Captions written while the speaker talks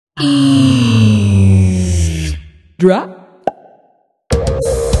Drop.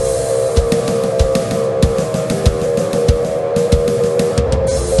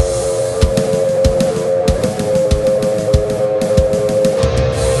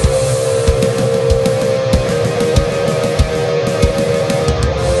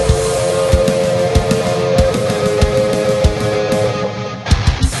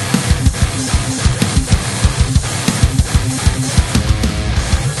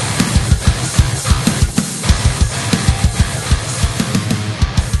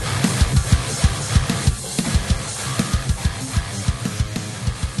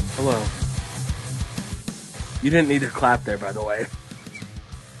 Hello. You didn't need to clap there, by the way.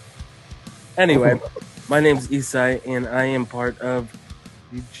 Anyway, my name's Isai, and I am part of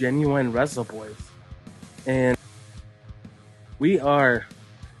the Genuine Wrestle Boys. And we are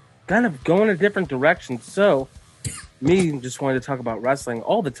kind of going a different direction. So, me just wanted to talk about wrestling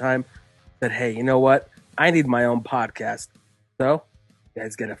all the time. Said, hey, you know what? I need my own podcast. So, you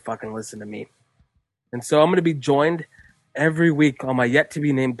guys gotta fucking listen to me. And so I'm going to be joined every week on my yet to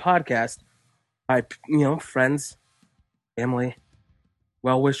be named podcast by, friends, family,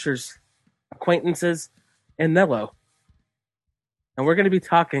 well-wishers, acquaintances, and Nello. And we're going to be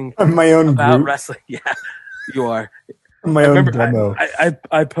talking my own about group. wrestling. Yeah, you are. My own demo.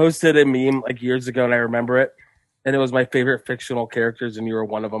 I posted a meme like years ago, and I remember it. And it was my favorite fictional characters, and you were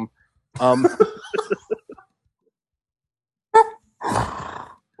one of them.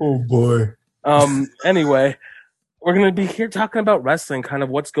 Oh boy. Anyway, we're going to be here talking about wrestling, kind of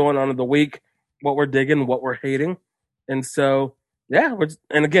what's going on in the week, what we're digging, what we're hating. And so, yeah,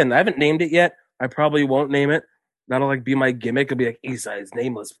 and again, I haven't named it yet. I probably won't name it. That'll be my gimmick. It'll be like Isai's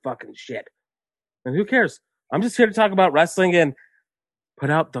nameless fucking shit. And who cares? I'm just here to talk about wrestling and put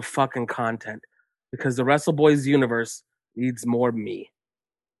out the fucking content because the Wrestle Boys universe needs more me.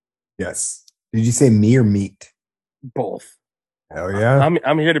 Yes. Did you say me or meat? Both. Hell yeah.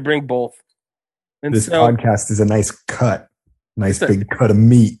 I'm here to bring both. And this podcast is a nice cut. Nice big cut of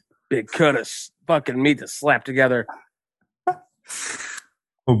meat. Big cut of fucking meat to slap together.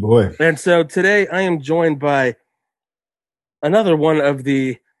 Oh boy. And so today I am joined by another one of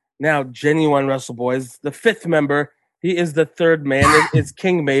the now Genuine Wrestle Boys, the fifth member. He is the third man. It's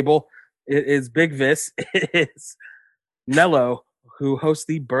King Mabel. It is Big Vis. It is Nello, who hosts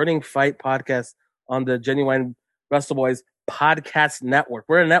the Burning Fight podcast on the Genuine Wrestle Boys podcast network.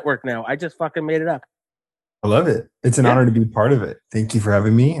 We're a network now. I just fucking made it up. I love it. It's an honor to be part of it. Thank you for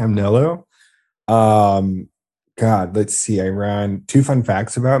having me. I'm Nello. God, let's see. I ran 2 fun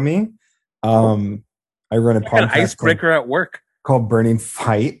facts about me. I run a podcast, an icebreaker at work called Burning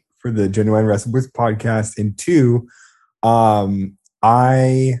Fight for the Genuine Wrestle Boys podcast. And 2,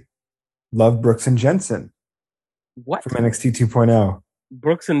 I love Brooks and Jensen. What? From NXT 2.0.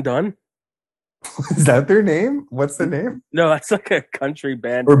 Brooks and Dunn? Is that their name? What's the name? No, that's like a country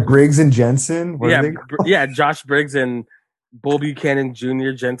band. Or Briggs and Jensen? What are they called? Yeah, Josh Briggs and Bull Buchanan Jr.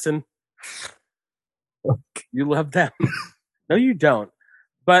 Jensen. Okay. You love them. No, you don't.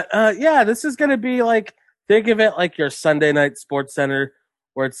 But yeah, this is going to be think of it like your Sunday night Sports Center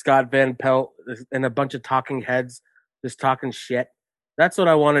where it's Scott Van Pelt and a bunch of talking heads just talking shit. That's what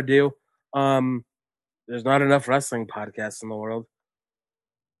I want to do. There's not enough wrestling podcasts in the world.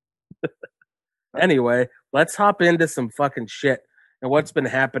 Anyway, let's hop into some fucking shit and what's been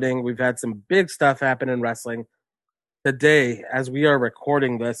happening. We've had some big stuff happen in wrestling. Today, as we are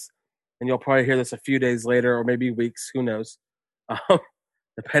recording this, and you'll probably hear this a few days later or maybe weeks, who knows,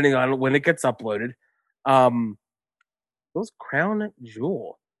 depending on when it gets uploaded, it was Crown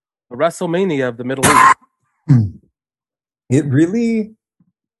Jewel, the WrestleMania of the Middle East. It really...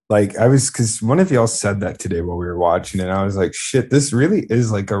 because one of y'all said that today while we were watching it, and I was like, shit, this really is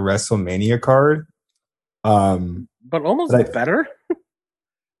like a WrestleMania card. But almost better.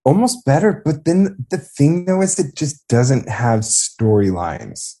 Almost better. But then the thing, though, is it just doesn't have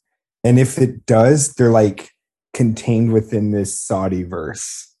storylines. And if it does, they're contained within this Saudi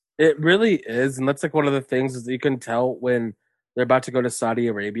verse. It really is. And that's one of the things is that you can tell when they're about to go to Saudi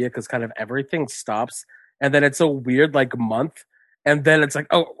Arabia because kind of everything stops. And then it's a weird month. And then it's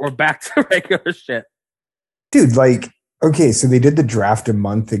oh, we're back to regular shit. Dude, okay, so they did the draft a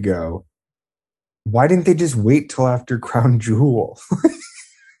month ago. Why didn't they just wait till after Crown Jewel?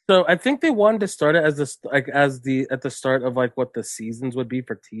 So I think they wanted to start it at the start of what the seasons would be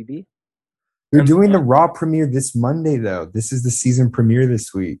for TV. They're doing the Raw premiere this Monday, though. This is the season premiere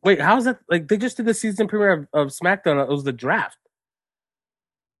this week. Wait, how's that? They just did the season premiere of SmackDown. It was the draft.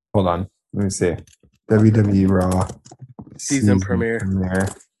 Hold on. Let me see. WWE Raw. Season premiere.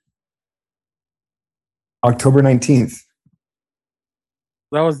 October 19th.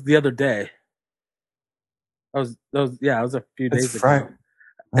 That was the other day. It was a few It's days ago. Friday.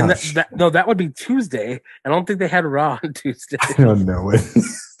 And Oh, that would be Tuesday. I don't think they had Raw on Tuesday. I don't know it.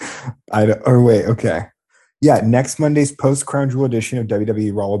 I don't, or wait, okay. Yeah, next Monday's post Crown Jewel edition of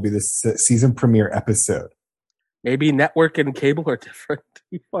WWE Raw will be the season premiere episode. Maybe network and cable are different.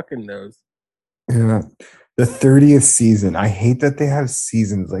 Who fucking knows? Yeah. The 30th season. I hate that they have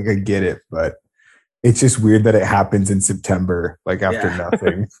seasons. Like, I get it, but it's just weird that it happens in September, like after Yeah.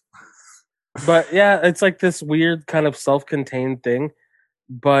 nothing. But yeah, it's like this weird kind of self-contained thing.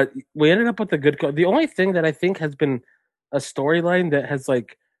 But we ended up with a good. The only thing that I think has been a storyline that has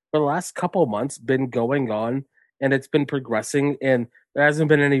like for the last couple of months been going on and it's been progressing and there hasn't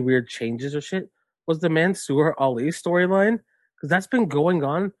been any weird changes or shit was the Mansoor Ali storyline because that's been going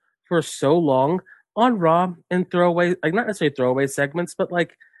on for so long on Raw and throwaway, like not necessarily throwaway segments, but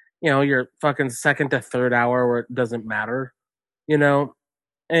like your fucking second to third hour where it doesn't matter, you know.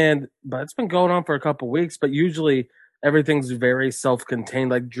 And but it's been going on for a couple weeks, but usually everything's very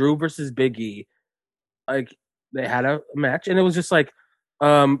self-contained. Like Drew versus Big E, like they had a match, and it was just like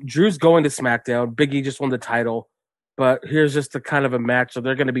Drew's going to SmackDown. Big E just won the title, but here's just a kind of a match, so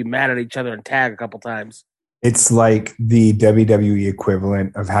they're going to be mad at each other and tag a couple times. It's like the WWE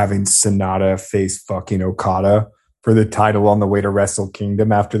equivalent of having Sonata face fucking Okada for the title on the way to Wrestle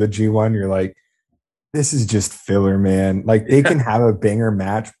Kingdom after the G1. You're like, this is just filler, man. Like they can have a banger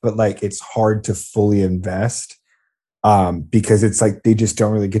match, but like it's hard to fully invest because it's like they just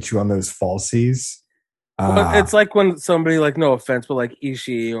don't really get you on those falsies. Well, it's like when somebody, like, no offense, but like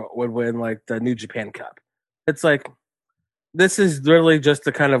Ishii would win like the New Japan Cup. It's like this is literally just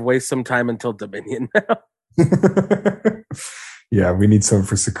to kind of waste some time until Dominion now. Yeah, we need some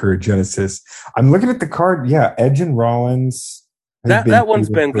for Sakura Genesis. I'm looking at the card. Yeah, Edge and Rollins has been That one's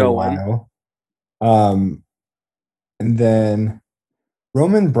heated been for a going. while. And then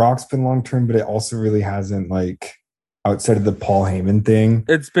Roman Brock's been long term, but it also really hasn't like outside of the Paul Heyman thing.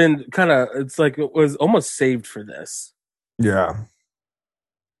 It's been kind of, it's like it was almost saved for this. Yeah.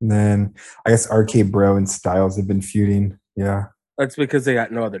 And then I guess RK Bro and Styles have been feuding. Yeah. That's because they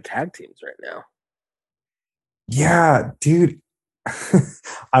got no other tag teams right now. Yeah, dude.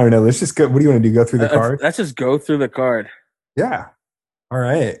 I don't know. Let's just go. What do you want to do? Go through the card? Let's just go through the card. Yeah. All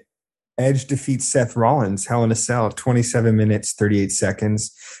right. Edge defeats Seth Rollins, Hell in a Cell, 27 minutes, 38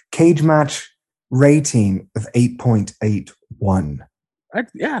 seconds. Cage match rating of 8.81.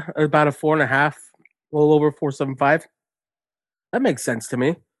 Yeah, about a 4.5, a little over 4.75. That makes sense to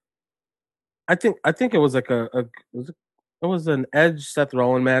me. I think it was like it was an Edge Seth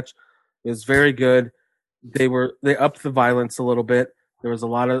Rollins match. It was very good. They upped the violence a little bit. There was a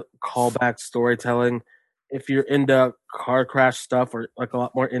lot of callback storytelling. If you're into car crash stuff or like a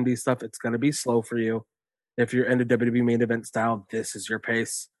lot more indie stuff, it's going to be slow for you. If you're into WWE main event style, this is your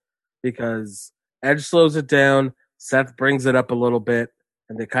pace because Edge slows it down. Seth brings it up a little bit,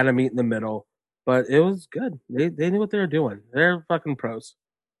 and they kind of meet in the middle. But it was good. They knew what they were doing. They're fucking pros.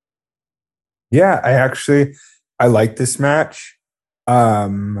 Yeah, I like this match.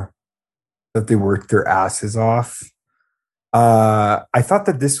 That they worked their asses off. I thought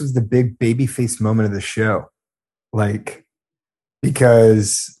that this was the big babyface moment of the show. Like,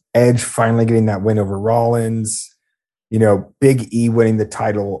 because Edge finally getting that win over Rollins, Big E winning the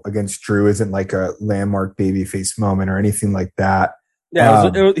title against Drew isn't like a landmark babyface moment or anything like that.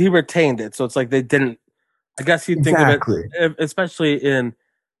 Yeah, he retained it, so it's like they didn't. I guess you'd think of it, especially in.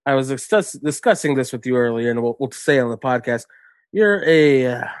 I was discussing this with you earlier, and we'll say on the podcast, you're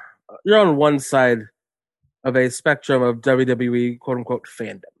on one side of a spectrum of WWE quote unquote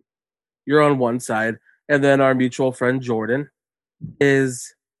fandom. You're on one side, and then our mutual friend Jordan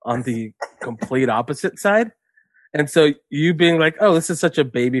is on the complete opposite side. And so you being like, "Oh, this is such a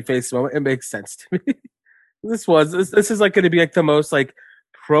babyface moment," it makes sense to me. This is like going to be like the most like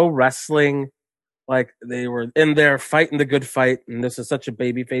pro wrestling, like they were in there fighting the good fight, and this is such a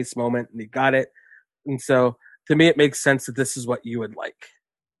babyface moment, and you got it. And so to me, it makes sense that this is what you would like.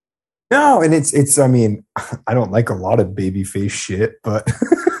 No, and it's. I mean, I don't like a lot of babyface shit, but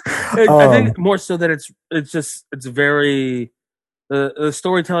I think more so that it's very the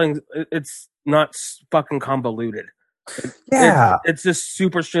storytelling. It's not fucking convoluted. It's just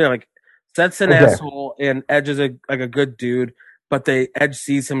super straight. Like Seth's an asshole, and Edge is a good dude, but Edge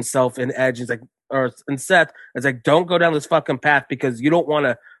sees himself in Edge. He's like, and Seth is like, don't go down this fucking path because you don't want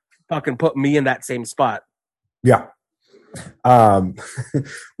to fucking put me in that same spot. Yeah.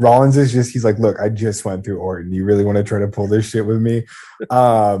 Rollins is he's like, look, I just went through Orton. You really want to try to pull this shit with me?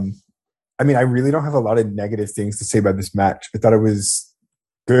 I mean, I really don't have a lot of negative things to say about this match. I thought it was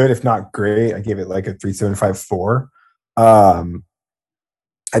good, if not great. I gave it like a 3.754.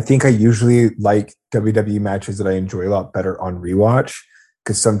 I think I usually like WWE matches that I enjoy a lot better on rewatch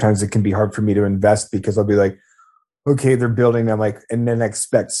because sometimes it can be hard for me to invest because I'll be like, okay, they're building. I'm like, and then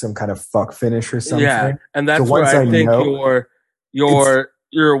expect some kind of fuck finish or Yeah, something. and So that's where once I I think know, it's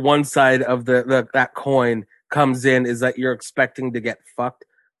your one side of the that coin comes in is that you're expecting to get fucked.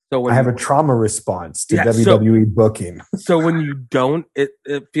 So I have a when trauma response to yeah, so WWE booking. so when you don't, it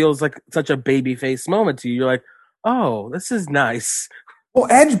feels like such a baby face moment to you. You're like, oh, this is nice. Well,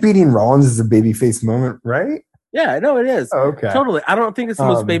 Edge beating Rollins is a babyface moment, right? Yeah, I know it is. Oh, okay. Totally. I don't think it's the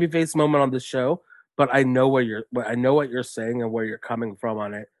most Um, babyface moment on the show, but I know what you're saying and where you're coming from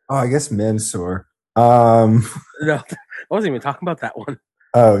on it. oh, I guess Mansoor. Um, No, I wasn't even talking about that one.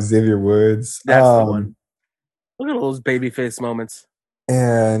 oh, Xavier Woods. That's the one. Look at all those babyface moments.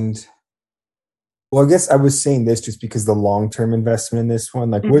 And well, I guess I was saying this just because the long term investment in this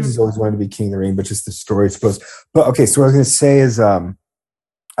one, like Woods Mhm. has always wanted to be King of the Ring, but just the story, I suppose. But okay, so what I was going to say is,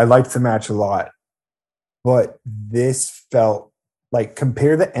 I liked the match a lot, but this felt like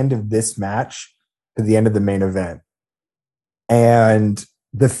compare the end of this match to the end of the main event, and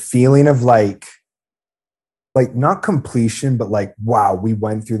the feeling of like not completion, but like wow, we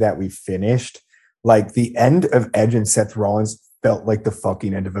went through that, we finished. Like the end of Edge and Seth Rollins felt like the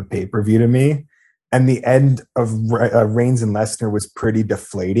fucking end of a pay per view to me, and the end of Reigns and Lesnar was pretty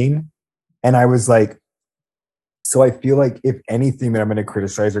deflating. And I was like, so I feel like if anything that I'm going to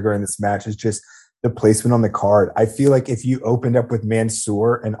criticize regarding this match is just the placement on the card. I feel like if you opened up with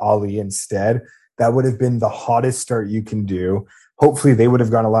Mansoor and Ali instead, that would have been the hottest start you can do. Hopefully, they would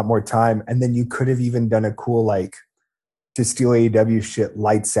have gone a lot more time, and then you could have even done a cool like to steal AEW shit,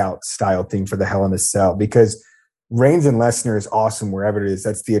 lights out style thing for the Hell in a Cell because Reigns and Lesnar is awesome wherever it is.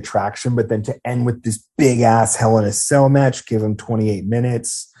 That's the attraction. But then to end with this big ass Hell in a Cell match, give them 28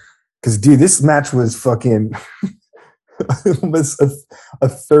 minutes. Because, dude, this match was fucking almost a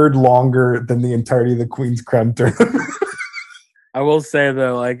third longer than the entirety of the Queen's Crown tournament. I will say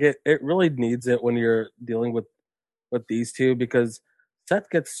though, like it really needs it when you're dealing with these two because Seth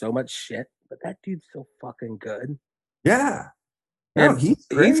gets so much shit, but that dude's so fucking good. Yeah. No, And he's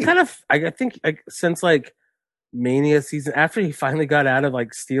he's great. kind of I think like since like Mania season after he finally got out of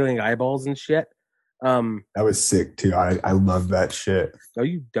like stealing eyeballs and shit. That was sick, too. I love that shit. No,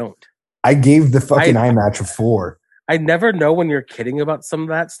 you don't. I gave the fucking I eye match a 4. I never know when you're kidding about some of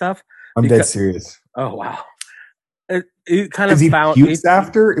that stuff. I'm dead Because serious. oh wow, it kind Because of he found pukes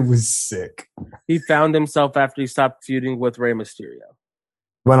after, it was sick. he found himself after he stopped feuding with Rey Mysterio.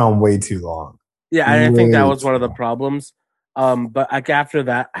 Went on way too long. Yeah, I think that Way was one of the too long. problems. But like after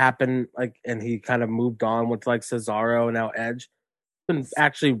that happened, like, and he kind of moved on with like Cesaro and now Edge. And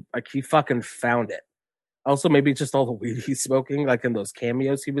actually, like he fucking found it. Also, maybe just all the weed he's smoking, like in those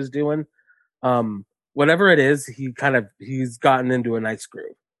cameos he was doing. Whatever it is, he's gotten into a nice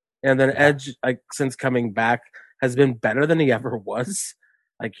groove. And then Yeah. Edge, like since coming back, has been better than he ever was,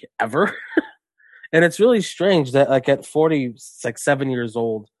 like ever. And it's really strange that like at 40, like 7 years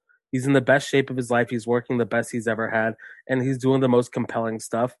old, he's in the best shape of his life. He's working the best he's ever had, and he's doing the most compelling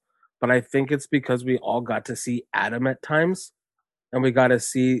stuff. But I think it's because we all got to see Adam at times, and we got to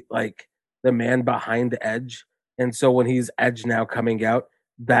see like the man behind the Edge. And so when he's Edge now coming out,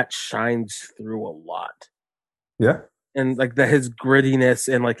 that shines through a lot. Yeah. And like his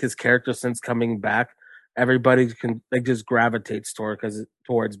grittiness and like his character since coming back, everybody can like just gravitates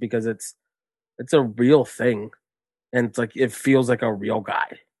towards because it's a real thing, and it's like it feels like a real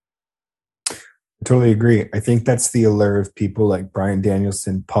guy. I totally agree. I think that's the allure of people like Brian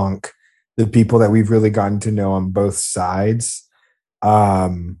Danielson, Punk, the people that we've really gotten to know on both sides.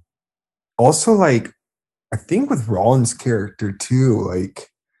 Um, Also, like, I think with Rollins' character too, like,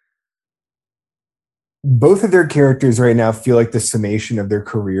 both of their characters right now feel like the summation of their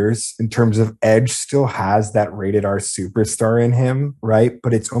careers in terms of Edge still has that rated R superstar in him, right?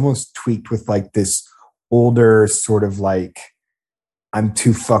 But it's almost tweaked with like this older sort of like, I'm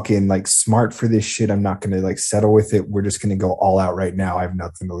too fucking like smart for this shit. I'm not going to like settle with it. We're just going to go all out right now. I have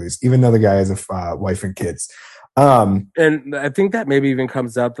nothing to lose, even though the guy has a wife and kids. And I think that maybe even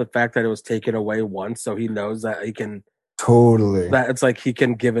comes out the fact that it was taken away once, so he knows that he can. Totally. That it's like he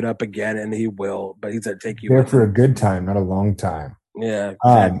can give it up again, and he will, but he's gonna take you There with for a him. good time, not a long time. Yeah,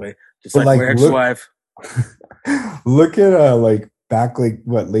 exactly. Just but like like, my look, ex-wife. look at like back like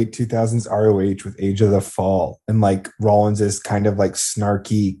what late 2000s ROH with Age of the Fall, and like Rollins is kind of like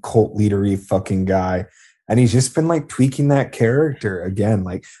snarky cult leadery fucking guy, and he's just been like tweaking that character again.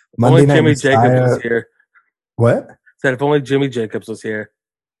 Like Monday Only Night Jimmy Messiah. Jacobs was here. What? Said if only Jimmy Jacobs was here.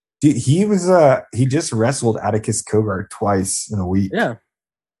 Dude, he just wrestled Atticus Cogar twice in a week. Yeah,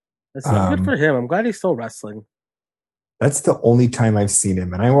 that's so good Um, for him. I'm glad he's still wrestling. That's the only time I've seen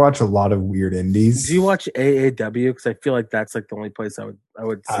him, and I watch a lot of weird indies. Do you watch AAW? Because I feel like that's like the only place I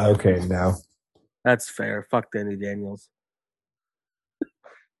would see. Okay, no. That's fair. Fuck Danny Daniels.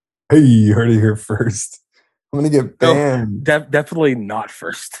 Hey, you heard it here first. I'm gonna get banned. Definitely not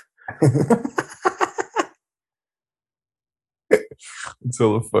first. It's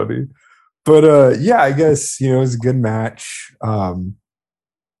so funny. But yeah, I guess it was a good match.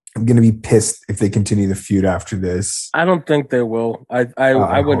 I'm gonna be pissed if they continue the feud after this. I don't think they will. I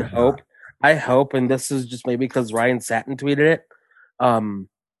would hope. Not. I hope, and this is just maybe because Ryan Satin tweeted it.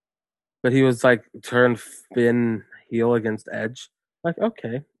 But he was like, turn Finn heel against Edge. Like,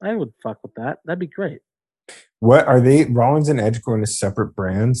 okay, I would fuck with that. That'd be great. What are they? Rollins and Edge going to separate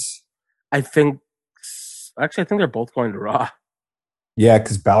brands? I think they're both going to Raw. Yeah,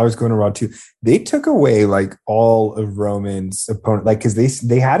 because Balor's going to Raw too. They took away like all of Roman's opponent, like because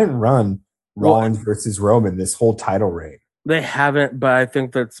they hadn't run Rollins versus Roman this whole title reign. They haven't, but I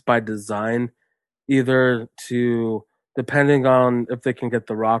think that's by design, either to depending on if they can get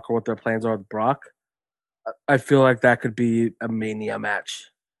The Rock or what their plans are with Brock. I feel like that could be a Mania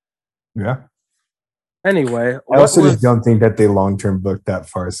match. Yeah. Anyway, I also just don't think that they long term booked that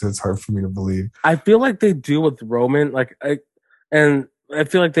far, so it's hard for me to believe. I feel like they do with Roman, and I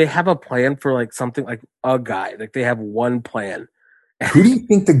feel like they have a plan for like something like a guy. Like they have one plan. Who do you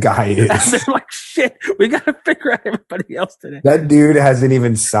think the guy is? They're like, shit, we got to figure out everybody else today. That dude hasn't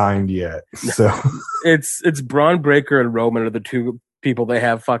even signed yet. So it's Braun Breaker and Roman are the two people they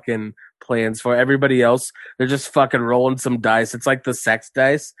have fucking plans for. Everybody else, they're just fucking rolling some dice. It's like the sex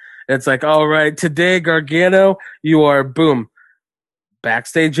dice. It's like, all right, today, Gargano, you are, boom,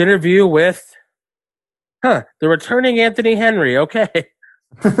 backstage interview with, the returning Anthony Henry. Okay.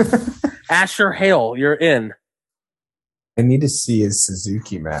 Asher Hale, you're in. I need to see his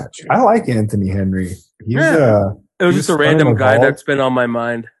Suzuki match. I like Anthony Henry. It was just a random guy that's been on my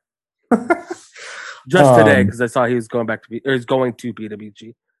mind. Just today, because I saw he was going he's going to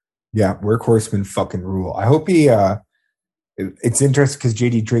PWG. Yeah, Workhorsemen fucking rule. I hope he it's interesting because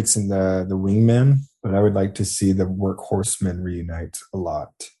JD Drake's in the Wingman, but I would like to see the Workhorsemen reunite a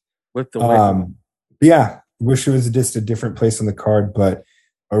lot. With the Wingman. Yeah, wish it was just a different place on the card, but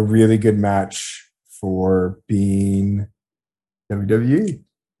a really good match for being WWE.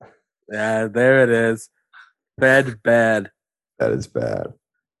 Yeah, there it is. Bad. That is bad.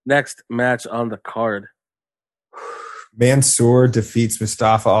 Next match on the card. Mansoor defeats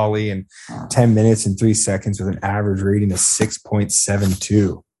Mustafa Ali in 10 minutes and 3 seconds with an average rating of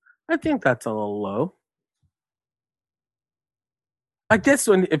 6.72. I think that's a little low. I guess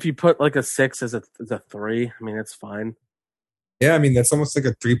if you put like a 6 as a 3, I mean, it's fine. Yeah, I mean, that's almost like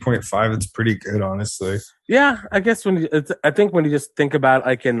a 3.5. It's pretty good, honestly. Yeah, I guess I think when you just think about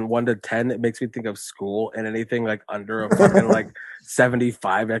like in 1 to 10, it makes me think of school, and anything like under a fucking like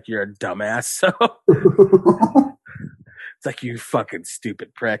 75, like you're a dumbass. So it's like, you fucking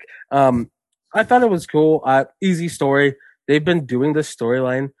stupid prick. I thought it was cool. Easy story. They've been doing this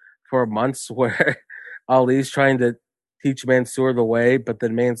storyline for months where Ali's trying to teach Mansoor the way, but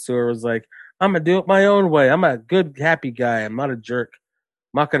then Mansoor was like, I'm going to do it my own way. I'm a good, happy guy. I'm not a jerk.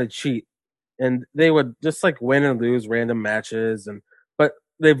 I'm not going to cheat. And they would just like win and lose random matches. But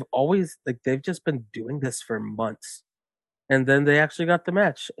they've always, like, they've just been doing this for months. And then they actually got the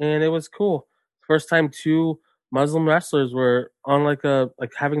match, and it was cool. First time 2 Muslim wrestlers were on like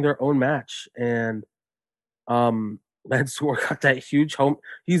having their own match. And Mansoor got that huge home.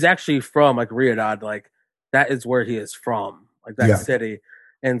 He's actually from like Riyadh. Like that is where he is from, like that city.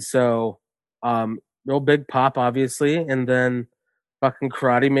 And so, real big pop, obviously, and then fucking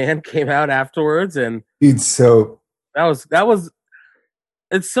Karate Man came out afterwards, and dude, so that was.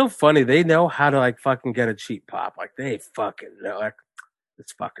 It's so funny. They know how to like fucking get a cheap pop. Like they fucking know. Like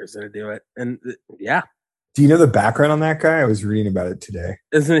this fucker's gonna do it, and yeah. Do you know the background on that guy? I was reading about it today.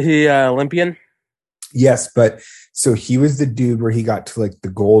 Isn't he Olympian? Yes, but so he was the dude where he got to like the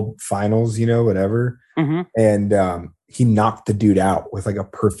gold finals, whatever, and he knocked the dude out with like a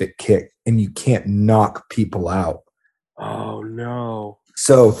perfect kick, and you can't knock people out. Oh no.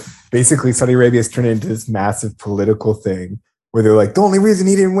 So basically Saudi Arabia has turned into this massive political thing where they're like, the only reason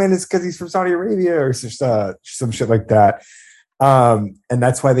he didn't win is because he's from Saudi Arabia or some shit like that. And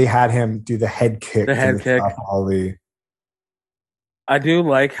that's why they had him do the head kick. The head kick. Ali. I do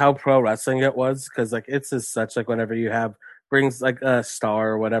like how pro wrestling it was, because like it's just such like whenever you brings like a star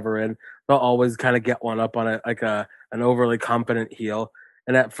or whatever in, they'll always kind of get one up on it, like an overly confident heel.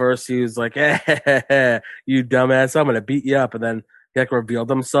 And at first he was like, you dumbass, I'm gonna beat you up, and then he like revealed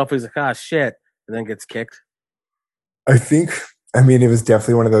himself. He's like, ah, shit, and then gets kicked. I mean, it was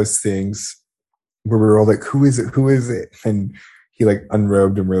definitely one of those things where we were all like, "Who is it? Who is it?" And he like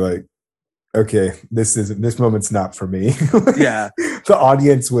unrobed, and we're like, "Okay, this moment's not for me." Yeah. The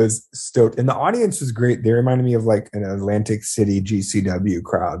audience was stoked, and the audience was great. They reminded me of like an Atlantic City GCW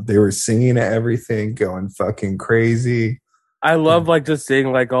crowd. They were singing at everything, going fucking crazy. I love like just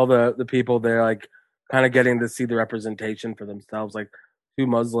seeing like all the people there, like kind of getting to see the representation for themselves, like two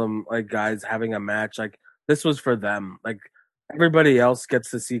Muslim like guys having a match. Like this was for them. Like everybody else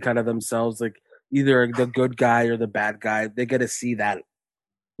gets to see kind of themselves, like either the good guy or the bad guy. They get to see that,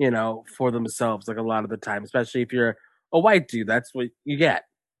 for themselves. Like a lot of the time, especially if you're a white dude, that's what you get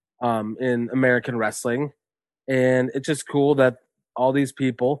in American wrestling. And it's just cool that all these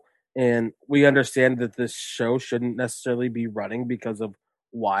people, and we understand that this show shouldn't necessarily be running because of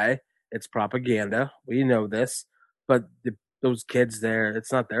why it's propaganda. We know this, but those kids there,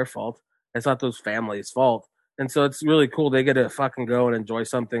 it's not their fault. It's not those families' fault. And so it's really cool. They get to fucking go and enjoy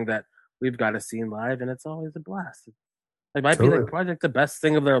something that we've got to see in live, and it's always a blast. It might be like Totally. probably like the best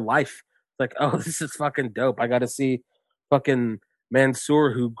thing of their life. It's like, oh, this is fucking dope. I got to see fucking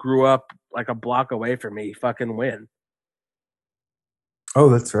Mansoor, who grew up like a block away from me, fucking win. Oh,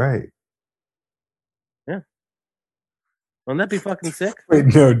 that's right. Yeah. Wouldn't that be fucking sick? Wait,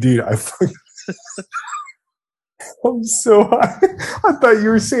 no, dude, I'm so high. I thought you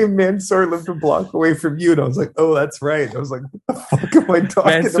were saying Mansoor lived a block away from you, and I was like, oh, that's right. I was like, what the fuck am I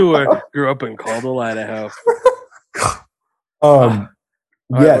talking Mansoor about? grew up in Caldwell, Idaho. Um, All right,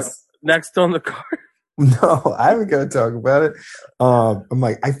 what, yes. next on the card. No, I haven't got to talk about it. I'm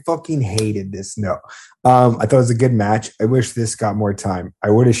like, I fucking hated this. No, I thought it was a good match. I wish this got more time.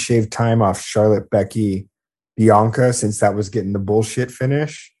 I would have shaved time off Charlotte, Becky, Bianca, since that was getting the bullshit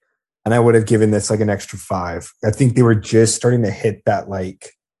finish, and I would have given this like an extra 5. I think they were just starting to hit that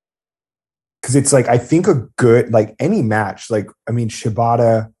like, because it's like I think a good like any match. Like I mean,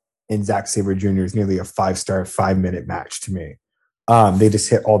 Shibata and Zack Sabre Jr. is nearly a 5-star 5-minute match to me. They just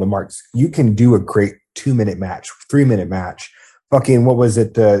hit all the marks. You can do a great 2-minute match, 3-minute match. Fucking what was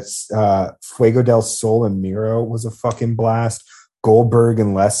it? The Fuego del Sol and Miro was a fucking blast. Goldberg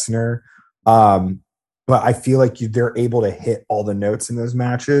and Lesnar. But I feel like they're able to hit all the notes in those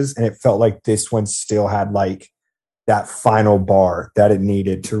matches, and it felt like this one still had like that final bar that it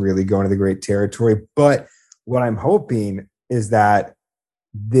needed to really go into the great territory. But what I'm hoping is that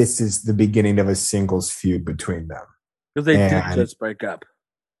this is the beginning of a singles feud between them. Because they did And just break up.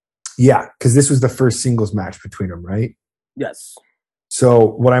 yeah, because this was the first singles match between them, right? Yes. So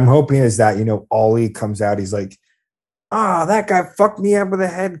what I'm hoping is that, Ollie comes out, he's like, that guy fucked me up with a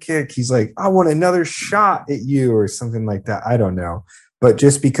head kick. He's like, I want another shot at you or something like that. I don't know. But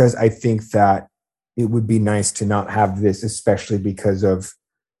just because I think that it would be nice to not have this, especially because of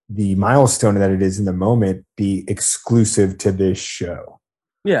the milestone that it is in the moment, be exclusive to this show.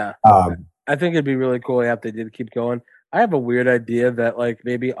 Yeah. I think it'd be really cool if they did keep going. I have a weird idea that like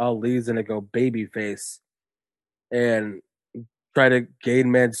maybe Ali's gonna go babyface and try to gain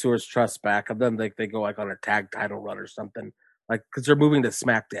Mansoor's trust back, and then like they go like on a tag title run or something, like because they're moving to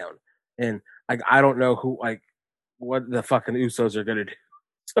SmackDown, and like I don't know who like what the fucking Usos are gonna do.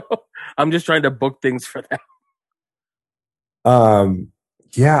 So I'm just trying to book things for them.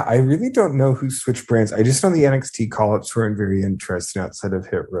 Yeah, I really don't know who switched brands. I just know the NXT call-ups weren't very interesting outside of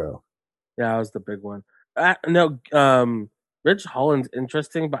Hit Row. Yeah, that was the big one. No, Rich Holland's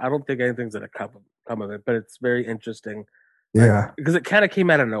interesting, but I don't think anything's gonna come of it. But it's very interesting, Yeah. because it kind of came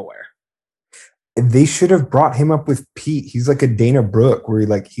out of nowhere. They should have brought him up with Pete. He's like a Dana Brooke where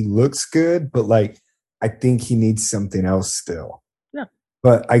he looks good, but like I think he needs something else still. Yeah.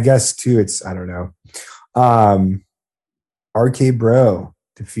 But I guess too, it's I don't know. RK Bro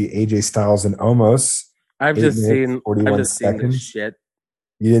defeat AJ Styles and Omos. I've just seen 41 this seconds. shit.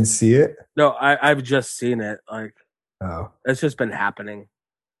 You didn't see it? No, I've just seen it. Like Oh. it's just been happening.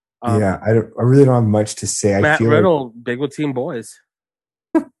 Yeah, I really don't have much to say. Matt I feel Riddle, big with Team Boys.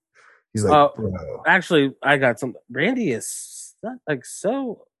 he's like, bro. Actually, I got some. Randy is like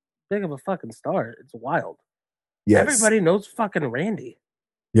so big of a fucking star. It's wild. Yes. Everybody knows fucking Randy.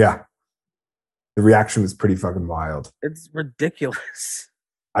 Yeah. The reaction was pretty fucking wild. It's ridiculous.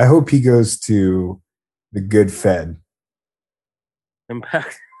 I hope he goes to the good Fed.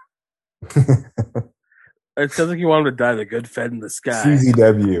 Impact. It sounds like you want him to die. The good Fed in the sky.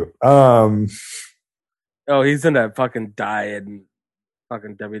 CZW. Oh, he's in that fucking die in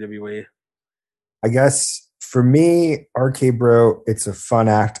fucking WWE. I guess for me, RK Bro, it's a fun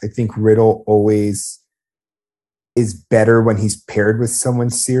act. I think Riddle always is better when he's paired with someone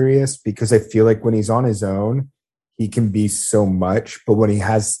serious, because I feel like when he's on his own, he can be so much. But when he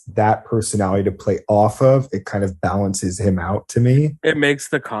has that personality to play off of, it kind of balances him out to me. It makes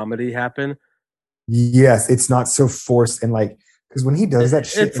the comedy happen. Yes, it's not so forced and like because when he does that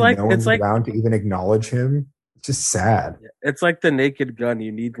shit It's and like no it's one's like around to even acknowledge him, it's just sad. it's like the Naked Gun.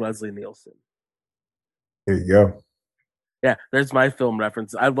 You need Leslie Nielsen. There you go. Yeah, there's my film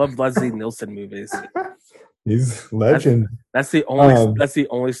reference. I love Leslie Nielsen movies. He's That's legend. Um, that's the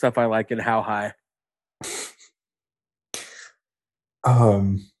only stuff I like in How High.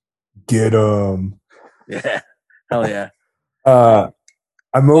 um, get him. Yeah, hell yeah. Uh,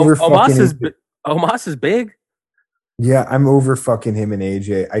 I'm over fucking. Omos is big. Yeah, I'm over fucking him and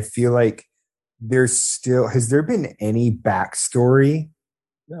AJ. I feel like there's still has there been any backstory?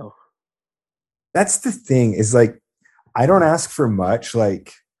 No, That's the thing, is like I don't ask for much.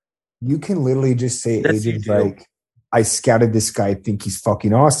 Like you can literally just say yes you AJ's do. like, I scouted this guy, I think he's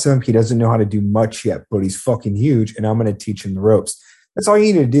fucking awesome. He doesn't know how to do much yet, but he's fucking huge, and I'm gonna teach him the ropes. That's all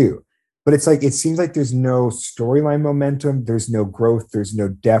you need to do. But it's like it seems like there's no storyline momentum, there's no growth, there's no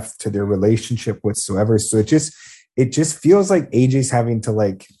depth to their relationship whatsoever. So it just feels like AJ's having to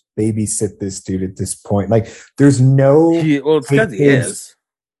like babysit this dude at this point. Like there's no Well, it's because he kayfabe, is.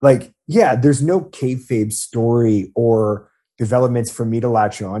 like yeah, there's no kayfabe story or developments for me to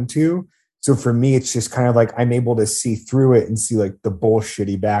latch onto. So for me, it's just kind of like I'm able to see through it and see like the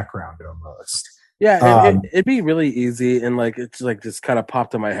bullshitty background almost. Yeah, Um, it'd be really easy, and like it's like just kind of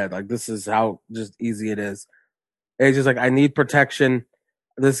popped in my head. Like this is how just easy it is. It's just like I need protection.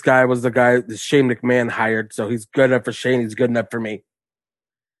 This guy was the guy that Shane McMahon hired, so he's good enough for Shane. He's good enough for me.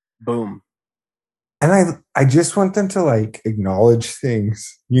 Boom. and I just want them to like acknowledge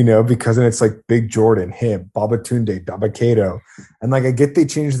things, because then it's like Big Jordan, him, Babatunde, Dabakato. And like I get they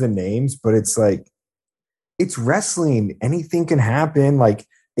changed the names, but it's like it's wrestling. Anything can happen. Like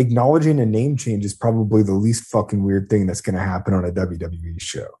acknowledging a name change is probably the least fucking weird thing that's gonna happen on a WWE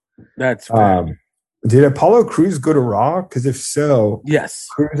show. That's fair. Um, did Apollo Cruz go to Raw? Because if so, Yes.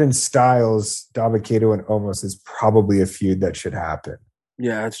 Cruz and Styles, Dabakato and Omos is probably a feud that should happen.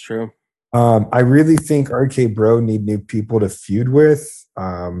 Yeah, that's true. I really think RK Bro need new people to feud with.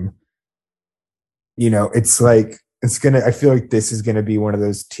 It's like I feel like this is gonna be one of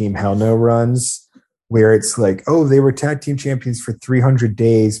those Team Hell No runs where it's like, oh, they were tag team champions for 300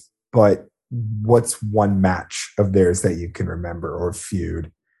 days, but what's one match of theirs that you can remember or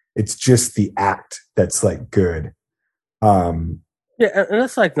feud? It's just the act that's like good. Um, Yeah, and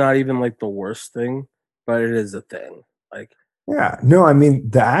that's like not even like the worst thing, but it is a thing. Like, yeah, no, I mean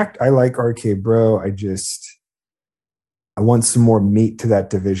the act. I like RK Bro. I want some more meat to that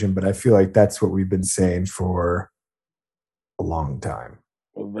division, but I feel like that's what we've been saying for a long time.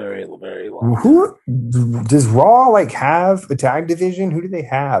 a very, very long. Who does Raw like have a tag division? Who do they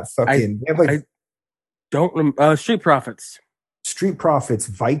have? I Fucking they have like I don't Street Profits. Street Profits,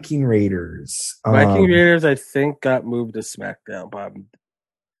 Viking Raiders, Viking Raiders, I think, got moved to SmackDown.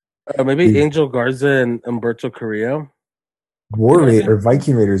 But maybe Angel Garza and Umberto Carrillo. War Raider or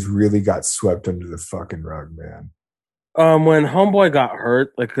Viking Raiders really got swept under the fucking rug, man. When Homeboy got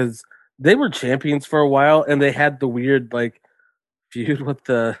hurt, like, because they were champions for a while, and they had the weird like feud with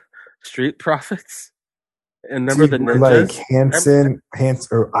the Street Profits. And remember the like ninjas? Hanson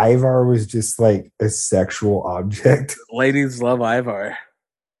or Ivar was just like a sexual object. Ladies love Ivar.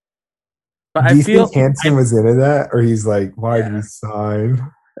 But Do I you feel think Hanson was into that, or he's like, why did yeah. we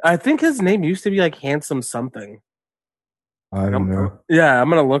sign? I think his name used to be like Handsome something. I don't know. Yeah, I'm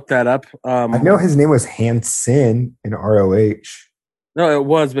gonna look that up. I know his name was Hanson in ROH. No, it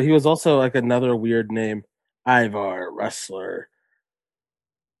was, but he was also like another weird name, Ivar wrestler.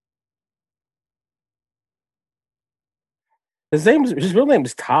 His real name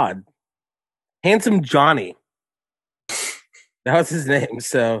is Todd. Handsome Johnny. That was his name.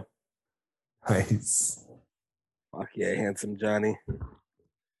 So Nice. fuck yeah, Handsome Johnny.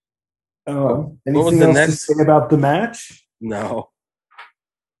 Anything else to say about the match? No.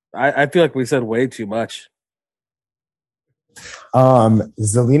 I feel like we said way too much.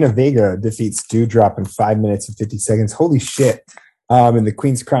 Zelina Vega defeats Doudrop in 5 minutes and 50 seconds. Holy shit. In the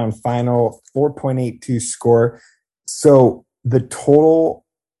Queen's Crown final, 4.82 score. So the total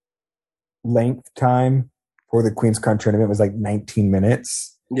length time for the Queen's Crown tournament was like 19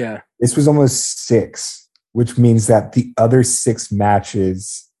 minutes. Yeah. This was almost 6, which means that the other 6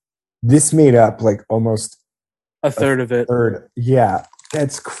 matches, this made up like almost a third of it. Yeah,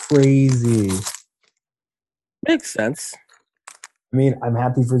 that's crazy. Makes sense. I mean, I'm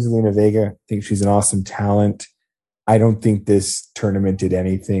happy for Zelina Vega. I think she's an awesome talent. I don't think this tournament did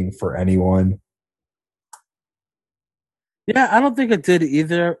anything for anyone. Yeah, I don't think it did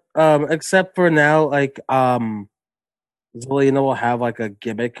either. Except for now, like Zelina will have like a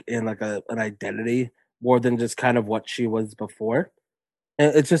gimmick and like an identity more than just kind of what she was before.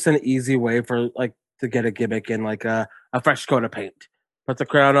 And it's just an easy way for like to get a gimmick and like a fresh coat of paint. Put the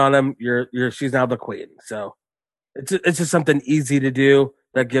crown on him. She's now the queen. So it's just something easy to do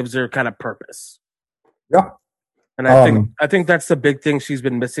that gives her kind of purpose. Yeah. And I think that's the big thing she's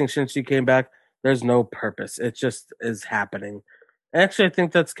been missing since she came back. There's no purpose. It just is happening. Actually, I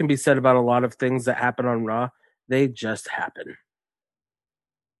think that can be said about a lot of things that happen on Raw. They just happen.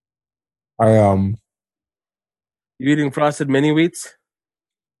 You eating frosted mini wheats?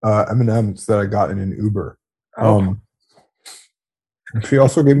 M&M's that I got in an Uber. Oh. She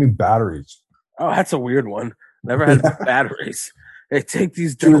also gave me batteries. Oh, that's a weird one. Never had batteries. They take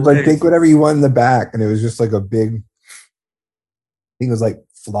these. She was like, take whatever you want in the back, and it was just like a big. I think it was like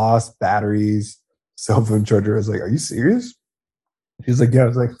floss, batteries, cell phone charger. I was like, are you serious? She's like, yeah. I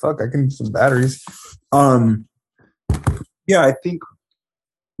was like, fuck, I can use some batteries. Yeah, I think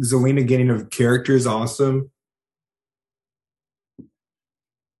Zelina getting a character is awesome.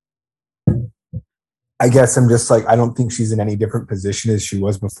 I guess I'm just like, I don't think she's in any different position as she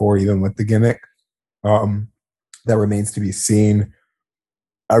was before, even with the gimmick. That remains to be seen.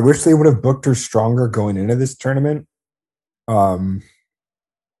 I wish they would have booked her stronger going into this tournament. And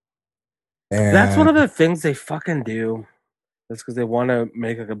that's one of the things they fucking do. That's because they want to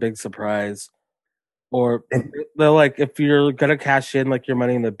make like a big surprise. Or they're like, if you're gonna cash in like your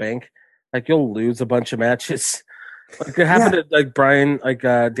money in the bank, like you'll lose a bunch of matches. Like it happened to like Brian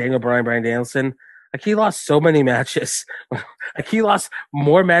Danielson. Like he lost so many matches. Like he lost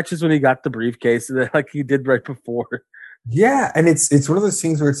more matches when he got the briefcase than like he did right before. Yeah, and it's one of those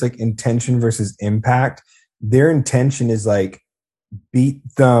things where it's like intention versus impact. Their intention is like beat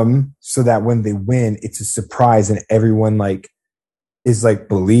them so that when they win, it's a surprise and everyone like is like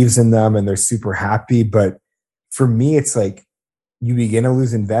believes in them and they're super happy. But for me, it's like you begin to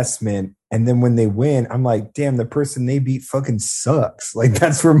lose investment. And then when they win, I'm like, damn, the person they beat fucking sucks. Like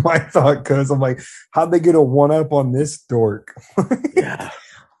that's where my thought goes. I'm like, how'd they get a one up on this dork? Yeah.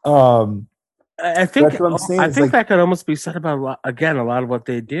 I think that's what I'm saying. I think that could almost be said about a lot of what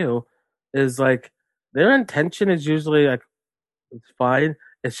they do is like their intention is usually like it's fine.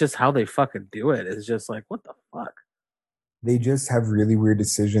 It's just how they fucking do it. It's just like, what the fuck? They just have really weird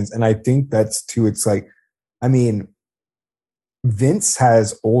decisions. And I think that's too, it's like, I mean, Vince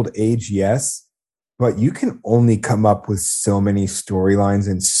has old age, yes, but you can only come up with so many storylines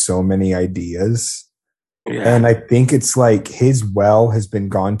and so many ideas. Yeah. And I think it's like his well has been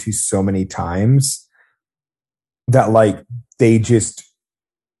gone to so many times that like they just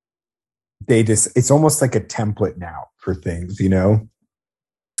it's almost like a template now for things, you know?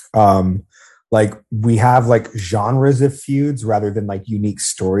 Like we have like genres of feuds rather than like unique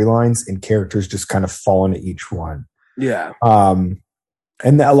storylines and characters just kind of fall into each one. Yeah. And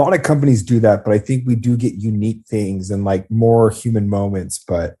a lot of companies do that, but I think we do get unique things and like more human moments.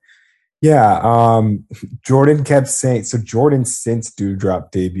 But yeah, Jordan kept saying, so Jordan since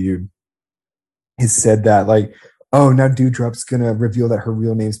Doudrop debuted has said that like, oh, now Doudrop's going to reveal that her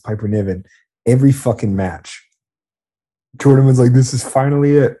real name's Piper Niven. Every fucking match. Jordan was like, this is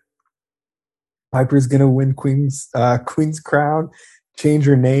finally it. Piper's going to win Queen's crown, change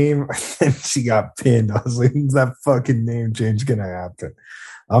her name, and she got pinned. I was like, when's that fucking name change going to happen?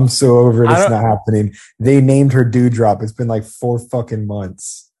 I'm so over it. It's not happening. They named her Doudrop. It's been like 4 fucking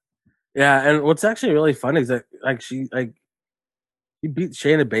months. Yeah, and what's actually really funny is that like she beat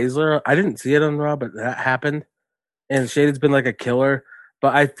Shayna Baszler. I didn't see it on Raw, but that happened. And Shayna's been like a killer.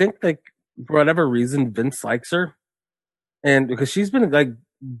 But I think like for whatever reason Vince likes her. And because she's been like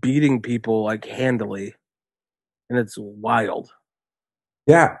beating people like handily. And it's wild.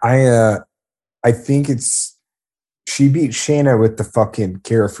 Yeah, I think it's she beat Shayna with the fucking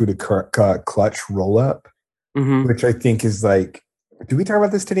Karafuda clutch roll up, which I think is like, did we talk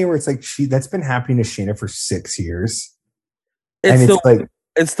about this today? Where it's like that's been happening to Shayna for 6 years,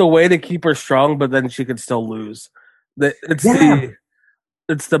 it's the way to keep her strong, but then she could still lose. It's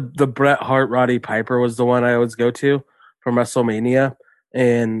the Bret Hart Roddy Piper was the one I always go to from WrestleMania,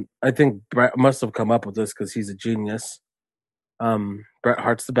 and I think Bret must have come up with this because he's a genius. Bret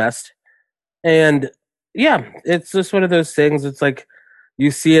Hart's the best, and yeah, it's just one of those things. It's like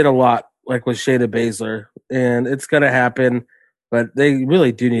you see it a lot, like with Shayna Baszler, and it's gonna happen. But they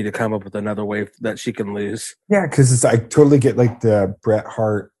really do need to come up with another way that she can lose. Yeah, because I totally get like the Bret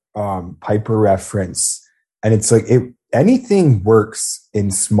Hart Piper reference, and it's like anything works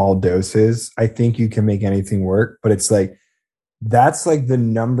in small doses. I think you can make anything work, but it's like that's like the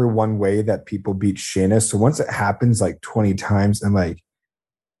number one way that people beat Shayna. So once it happens like 20 times, I'm like,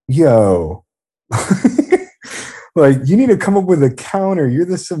 yo, like you need to come up with a counter. You're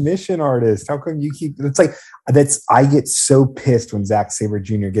the submission artist. How come you keep? It's like I get so pissed when Zack Sabre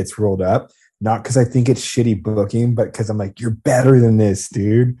Jr. gets rolled up not because I think it's shitty booking, but because I'm like, you're better than this,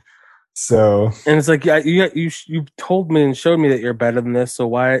 dude. So, And it's like, yeah, you told me and showed me that you're better than this. So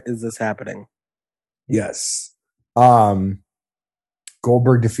why is this happening? yes.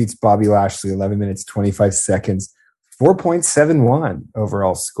 Goldberg defeats Bobby Lashley, 11 minutes, 25 seconds, 4.71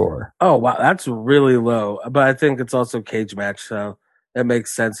 overall score. Oh, wow. That's really low. But I think it's also cage match. So it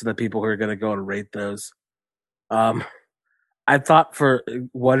makes sense to the people who are going to go and rate those. I thought for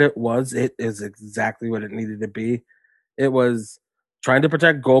what it is exactly what it needed to be. It was trying to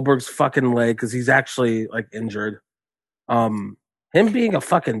protect Goldberg's fucking leg because he's actually like injured. Him being a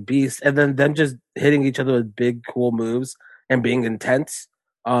fucking beast, and then them just hitting each other with big, cool moves and being intense.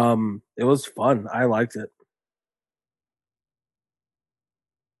 It was fun. I liked it.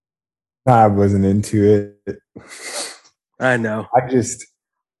 I wasn't into it. I know.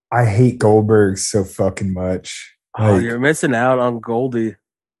 I hate Goldberg so fucking much. Oh, you're missing out on Goldie.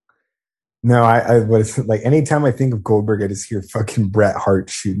 No, I was like, anytime I think of Goldberg, I just hear fucking Bret Hart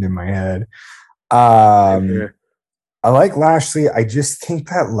shooting in my head. I like Lashley. I just think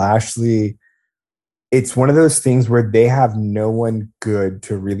that Lashley, it's one of those things where they have no one good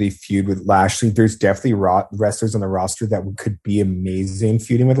to really feud with Lashley. There's definitely wrestlers on the roster that could be amazing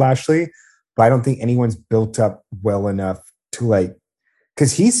feuding with Lashley, but I don't think anyone's built up well enough to like,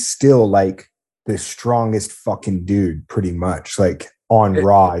 because he's still like the strongest fucking dude pretty much like on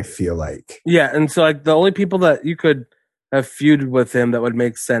Raw, I feel like. Yeah, and so like the only people that you could have feuded with him that would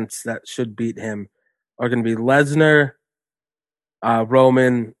make sense that should beat him are going to be Lesnar,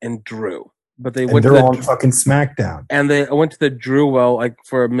 Roman, and Drew. But they're all on fucking SmackDown. And they went to the Drew well like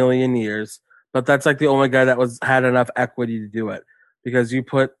for a million years. But that's like the only guy that had enough equity to do it. Because you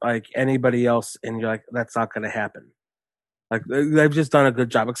put like anybody else and you're like, that's not going to happen. Like they've just done a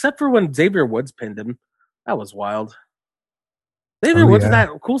good job. Except for when Xavier Woods pinned him. That was wild. Xavier Woods with that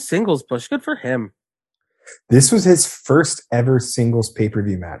cool singles push. Good for him. This was his first ever singles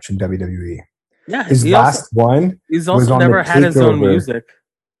pay-per-view match in WWE. Yeah, his last one. He's also never had his own music.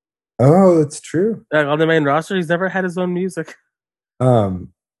 Oh, that's true. On the main roster, he's never had his own music.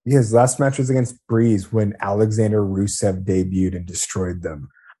 His last match was against Breeze when Alexander Rusev debuted and destroyed them.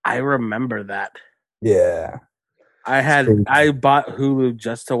 I remember that. Yeah. I bought Hulu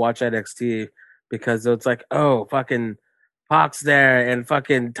just to watch NXT because it's like, oh, fucking Pac's there and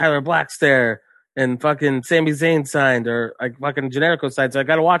fucking Tyler Black's there and fucking Sami Zayn signed or like fucking Generico signed, so I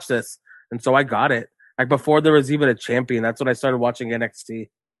gotta watch this. And so I got it. Like before there was even a champion, that's when I started watching NXT.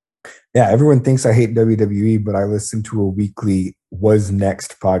 Yeah, everyone thinks I hate WWE, but I listen to a weekly Was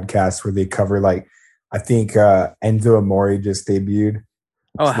Next podcast where they cover like I think Enzo Amore just debuted.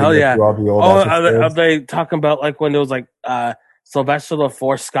 Oh hell yeah! Are they talking about like when it was like Sylvester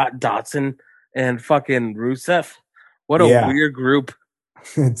LaForce, Scott Dodson, and fucking Rusev? What a weird group!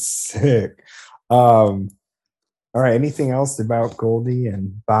 It's sick. All right. Anything else about Goldie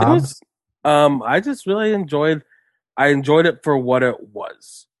and Bob? I just really enjoyed. I enjoyed it for what it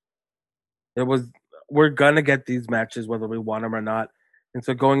was. We're gonna get these matches whether we want them or not, and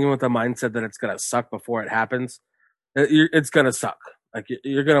so going in with the mindset that it's gonna suck before it happens, it's gonna suck. Like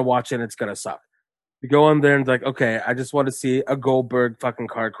you're gonna watch it, and it's gonna suck. You go in there and it's like, okay, I just want to see a Goldberg fucking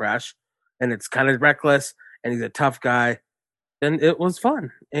car crash, and it's kind of reckless, and he's a tough guy. Then it was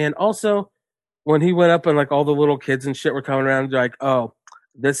fun, and also when he went up and like all the little kids and shit were coming around, they're like, oh,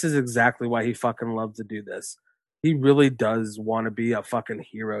 this is exactly why he fucking loves to do this. He really does want to be a fucking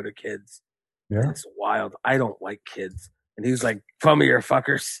hero to kids. Yeah. It's wild. I don't like kids, and he's like, "Come here,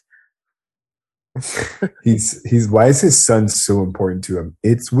 fuckers." he's why is his son so important to him?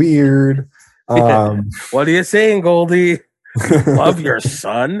 It's weird. What are you saying, Goldie? Love your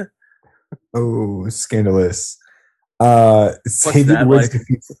son? Oh, scandalous. Xavier Woods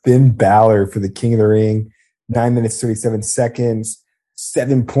defeats Finn Balor for the King of the Ring. 9 minutes 37 seconds.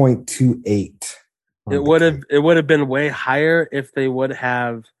 7.28. It would have been way higher if they would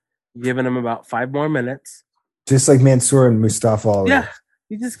have given him about 5 more minutes. Just like Mansoor and Mustafa Ali. Yeah.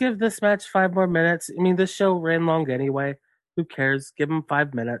 You just give this match 5 more minutes. I mean, this show ran long anyway. Who cares? Give him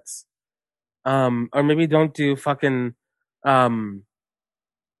 5 minutes. Or maybe don't do fucking fireworks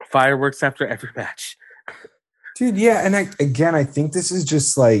after every match. Dude, yeah, and I think this is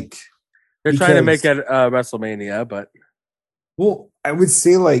just like they're trying to make it WrestleMania, but well, I would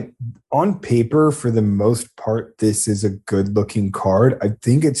say like on paper, for the most part, this is a good-looking card. I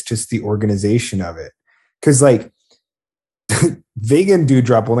think it's just the organization of it, because like Vega and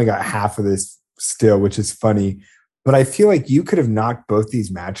Doudrop only got half of this still, which is funny. But I feel like you could have knocked both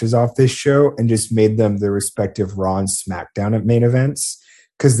these matches off this show and just made them the respective Raw and SmackDown at main events,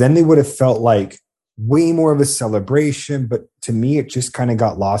 because then they would have felt like way more of a celebration, but to me, it just kind of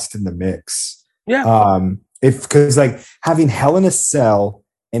got lost in the mix. Yeah. If because like having Hell in a Cell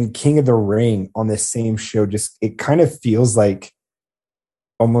and King of the Ring on the same show, just it kind of feels like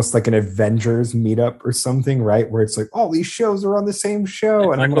almost like an Avengers meetup or something, right? Where it's like all these shows are on the same show,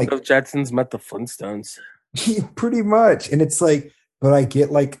 It's and like I'm when like, the Jetsons met the Flintstones. pretty much. And it's like, but I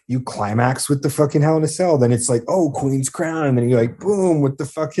get like you climax with the fucking Hell in a Cell, then it's like, oh, Queen's Crown, and then you're like, boom, with the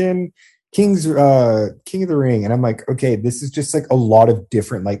fucking King of the Ring. And I'm like, okay, this is just like a lot of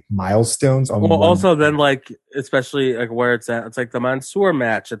different like milestones on Well, one. also then like especially like where it's at, it's like the Mansoor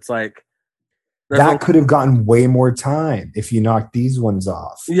match. It's like That could have gotten way more time if you knocked these ones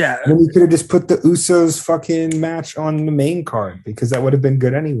off. yeah. And then you could have just put the Usos fucking match on the main card because that would have been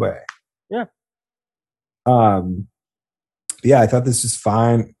good anyway. Yeah. Yeah, I thought this was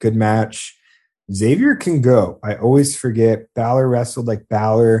fine. Good match. Xavier can go. I always forget. Balor wrestled like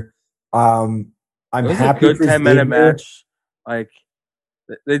Balor. I'm It was happy a good for 10-minute Xavier. match. Like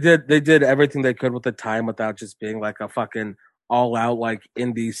they did everything they could with the time without just being like a fucking all out like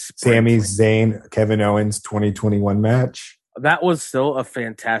indie sprint. Sami Zayn, Kevin Owens 2021 match. That was still a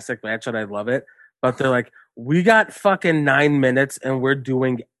fantastic match and I love it. But they're like, we got fucking 9 minutes and we're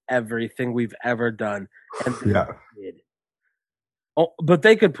doing everything we've ever done. And Yeah. did. Oh, but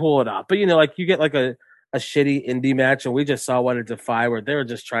they could pull it off. But you know, like you get like a shitty indie match, and we just saw one at Defy where they were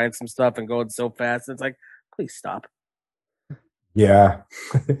just trying some stuff and going so fast. It's like, please stop. Yeah.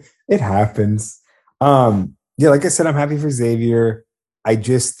 It happens. Yeah, like I said, I'm happy for Xavier. I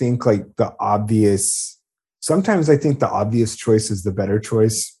just think like the obvious sometimes I think the obvious choice is the better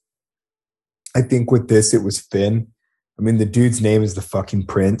choice. I think with this it was Finn. I mean, the dude's name is the fucking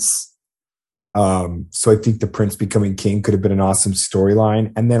Prince. So I think the Prince becoming king could have been an awesome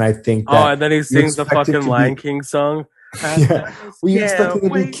storyline. And then I think that and then he sings the fucking Lion King song. Yeah. Well, you expect it to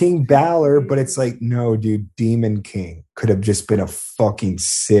be King Balor, but it's like, no, dude, Demon King could have just been a fucking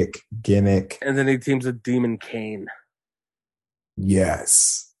sick gimmick. And then he teams with Demon Kane.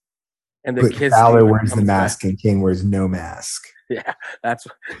 Yes. And the but Kiss Balor wears the mask back. and King wears no mask. Yeah, that's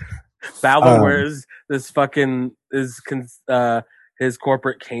Balor wears this fucking his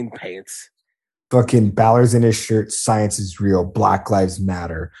corporate Kane paints. Fucking Balor's in his shirt, science is real, Black Lives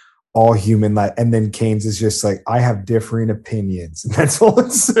Matter, all human life. And then Kane's is just like, I have differing opinions. And that's all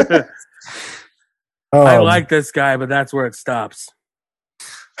it says. I like this guy, but that's where it stops.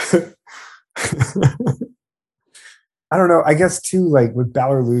 I don't know. I guess too, like with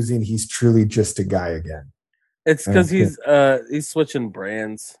Balor losing, he's truly just a guy again. It's because he's switching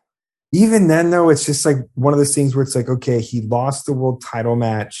brands. Even then, though, it's just like one of those things where it's like, okay, he lost the world title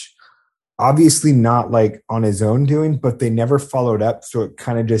match, obviously not like on his own doing, but they never followed up, so it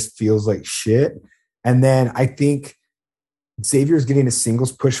kind of just feels like shit. And then I think Xavier's getting a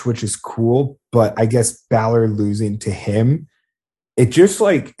singles push, which is cool, but I guess Balor losing to him, it just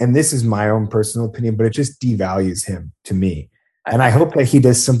like, and this is my own personal opinion, but it just devalues him to me. And I hope that he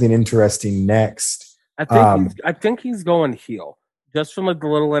does something interesting next. I think he's going heel just from like the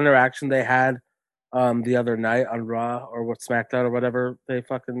little interaction they had the other night on Raw or what SmackDown or whatever they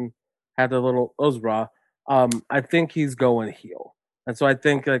fucking had their little it was Raw. I think he's going heel, and so I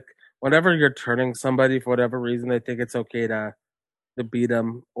think like whenever you're turning somebody for whatever reason, they think it's okay to beat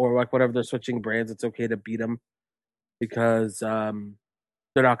them, or like whatever they're switching brands, it's okay to beat them because they're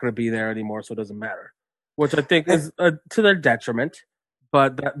not going to be there anymore, so it doesn't matter. Which I think is to their detriment,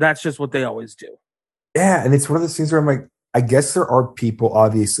 but that's just what they always do. Yeah, and it's one of those things where I'm like, I guess there are people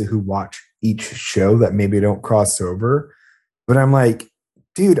obviously who watch each show that maybe don't cross over, but I'm like,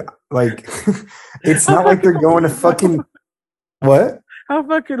 dude, like it's not like they're going to fucking what? How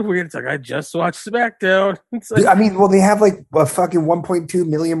fucking weird! It's like I just watched SmackDown. Like, I mean, well, they have like a fucking 1.2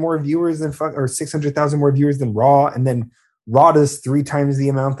 million more viewers than or 600,000 more viewers than Raw, and then Raw does 3 times the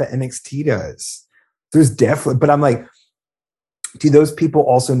amount that NXT does. There's definitely, but I'm like, do those people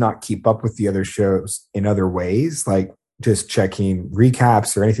also not keep up with the other shows in other ways, like just checking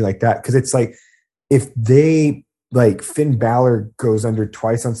recaps or anything like that? Because it's like if they like Finn Balor goes under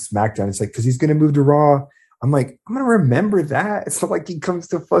twice on SmackDown, it's like because he's going to move to Raw. I'm like, I'm going to remember that. It's not like he comes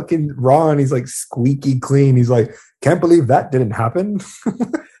to fucking Raw and he's like squeaky clean. He's like, can't believe that didn't happen.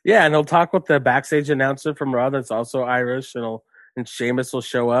 Yeah, and he'll talk with the backstage announcer from Raw that's also Irish, and Sheamus will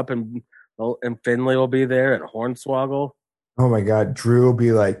show up, and Finlay will be there, and Hornswoggle. Oh my God, Drew will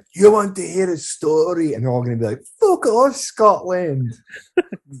be like, you want to hear a story? And they're all going to be like, fuck off, Scotland.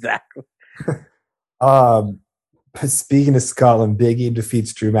 Exactly. Speaking of Scotland, Big E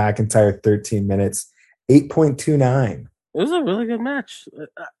defeats Drew McIntyre 13 minutes, 8.29. It was a really good match.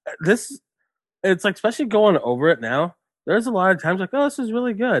 It's like, especially going over it now, there's a lot of times like, oh, this is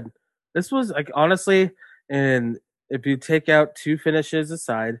really good. This was like honestly, and if you take out two finishes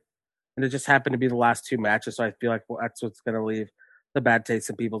aside, and it just happened to be the last two matches, so I feel like that's what's going to leave the bad taste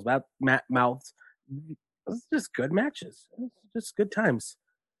in people's mouths. It's just good matches. It's just good times.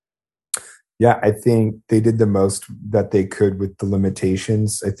 Yeah, I think they did the most that they could with the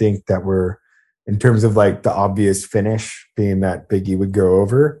limitations. I think that were in terms of like the obvious finish being that Big E would go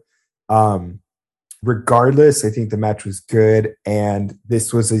over. Um, Regardless, I think the match was good, and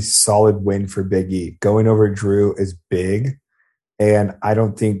this was a solid win for Big E. Going over Drew is big, and I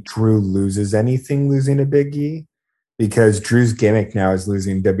don't think Drew loses anything losing to Big E because Drew's gimmick now is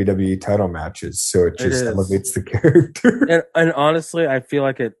losing WWE title matches, so it just elevates the character. And honestly, I feel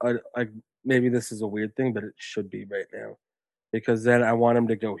like like maybe this is a weird thing, but it should be right now because then I want him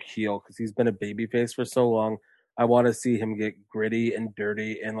to go heel because he's been a babyface for so long. I want to see him get gritty and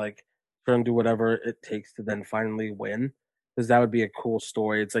dirty and like try and do whatever it takes to then finally win because that would be a cool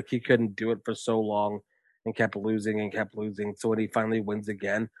story. It's like he couldn't do it for so long and kept losing and kept losing. So when he finally wins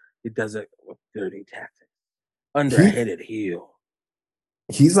again, he does it with dirty tactics. Underhanded heel.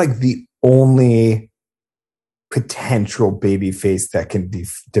 He's like the only potential babyface that can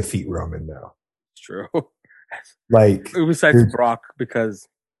defeat Roman, though. It's true. Like, besides Brock, because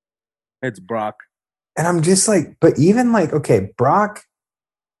it's Brock. And I'm just like, but even like, okay, Brock,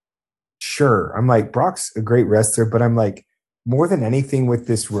 sure. I'm like, Brock's a great wrestler, but I'm like, more than anything with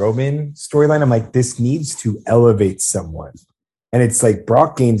this Roman storyline, I'm like, this needs to elevate someone. And it's like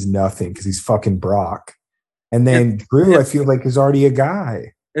Brock gains nothing because he's fucking Brock. And then Drew, I feel like, is already a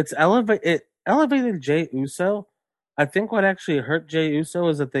guy. It elevated Jey Uso. I think what actually hurt Jey Uso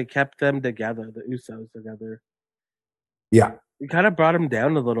is that they kept them together, the Usos together. Yeah. It kind of brought him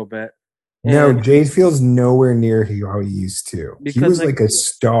down a little bit. No, Jey feels nowhere near how he used to. He was like a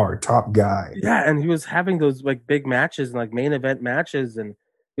star, top guy. Yeah, and he was having those like big matches and like main event matches, and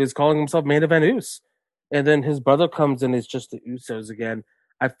he was calling himself Main Event Us. And then his brother comes and it's just the Usos again.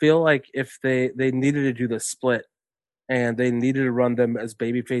 I feel like if they needed to do the split and they needed to run them as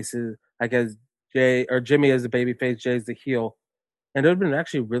baby faces, I guess Jimmy as the baby face, Jay as the heel. And it would have been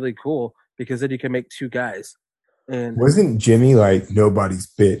actually really cool because then you can make two guys. And wasn't Jimmy like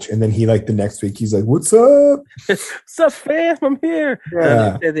nobody's bitch? And then he like the next week he's like, "What's up? What's up, fam? I'm here."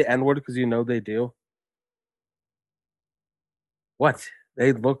 Yeah. They say the N-word because you know they do. What?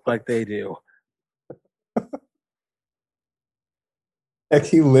 They look like they do.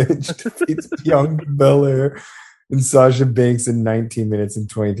 Becky Lynch defeats Bianca Belair and Sasha Banks in 19 minutes and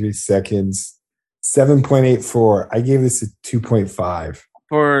 23 seconds. 7.84. I gave this a 2.5.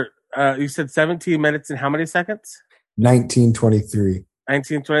 For you said 17 minutes and how many seconds? 1923.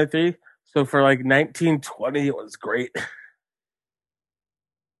 1923. So for like 1920, it was great.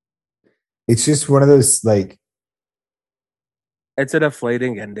 It's just one of those like. It's a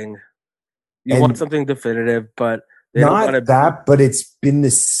deflating ending. You want something definitive, but they not don't want that. But it's been the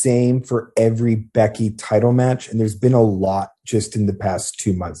same for every Becky title match, and there's been a lot just in the past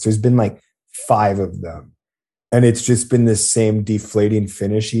 2 months. There's been like 5 of them. And it's just been the same deflating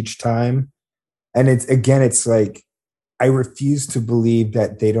finish each time. And it's like, I refuse to believe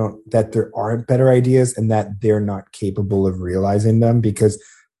that that there aren't better ideas and that they're not capable of realizing them because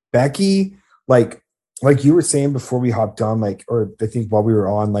Becky, like you were saying before we hopped on, like, or I think while we were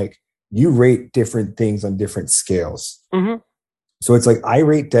on, like, you rate different things on different scales. Mm-hmm. So it's like, I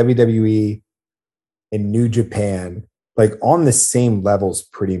rate WWE and New Japan, like on the same levels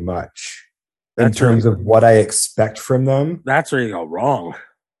pretty much. In terms of what I expect from them. That's where you go wrong.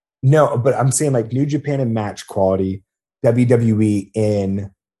 No, but I'm saying like New Japan in match quality, WWE in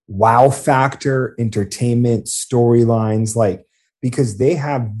wow factor, entertainment, storylines, like, because they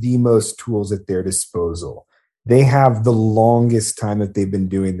have the most tools at their disposal. They have the longest time that they've been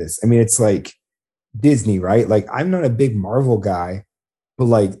doing this. I mean, it's like Disney, right? Like, I'm not a big Marvel guy, but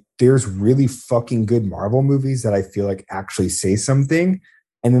like there's really fucking good Marvel movies that I feel like actually say something.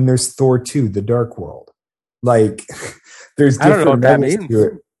 And then there's Thor 2, The Dark World. Like, there's different levels that means. to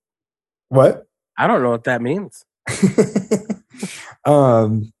it. What? I don't know what that means.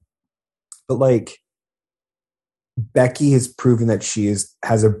 But like, Becky has proven that she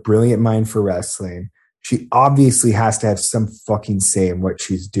has a brilliant mind for wrestling. She obviously has to have some fucking say in what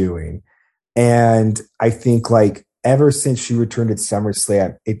she's doing. And I think like ever since she returned at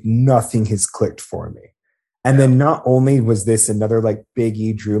SummerSlam, nothing has clicked for me. And then not only was this another like Big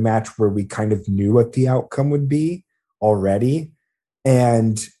E Drew match where we kind of knew what the outcome would be already.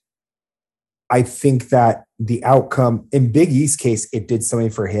 And I think that the outcome in Big E's case, it did something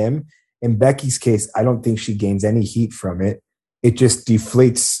for him. In Becky's case, I don't think she gains any heat from it. It just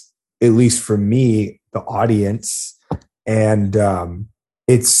deflates, at least for me, the audience. And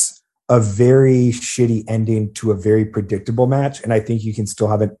it's a very shitty ending to a very predictable match, and I think you can still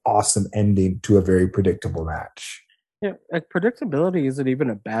have an awesome ending to a very predictable match. Yeah, like predictability isn't even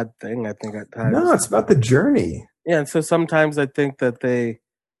a bad thing, I think, at times. No, it's about the journey. Yeah, and so sometimes I think that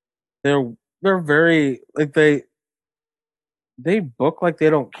they're very like they book like they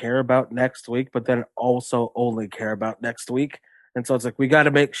don't care about next week, but then also only care about next week. And so it's like we got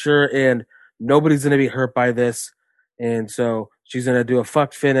to make sure, and nobody's going to be hurt by this. And so she's going to do a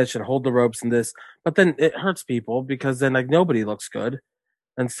fuck finish and hold the ropes in this, but then it hurts people because then like nobody looks good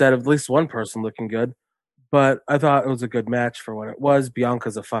instead of at least one person looking good. But I thought it was a good match for what it was.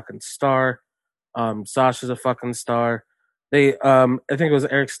 Bianca's a fucking star. Sasha's a fucking star. I think it was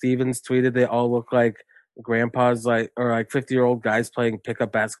Eric Stevens tweeted they all look like grandpas, like or like 50-year-old guys playing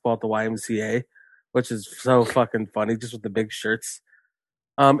pickup basketball at the YMCA, which is so fucking funny, just with the big shirts.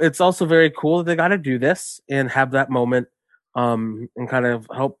 It's also very cool that they got to do this and have that moment, and kind of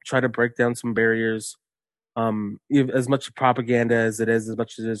help try to break down some barriers. As much propaganda as it is, as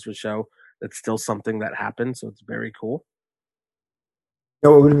much as it is for show, it's still something that happened, so it's very cool. You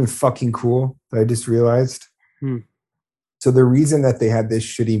know what would have been fucking cool that I just realized? So the reason that they had this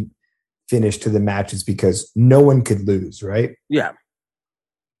shitty finish to the match is because no one could lose, right? Yeah.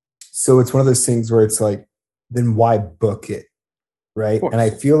 So it's one of those things where it's like, then why book it, right? And I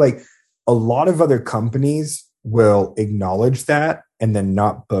feel like a lot of other companies will acknowledge that and then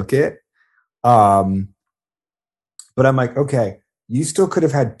not book it. But I'm like, okay, you still could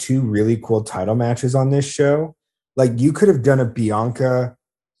have had 2 really cool title matches on this show. Like you could have done a Bianca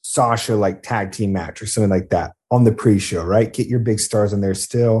Sasha like tag team match or something like that on the pre-show, right? Get your big stars on there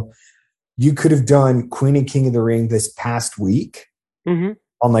still. You could have done Queen and King of the Ring this past week on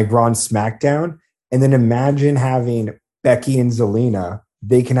like Raw and SmackDown. And then imagine having Becky and Zelina.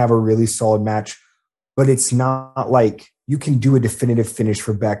 They can have a really solid match, but it's not like you can do a definitive finish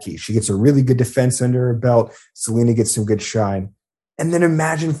for Becky. She gets a really good defense under her belt. Zelina gets some good shine. And then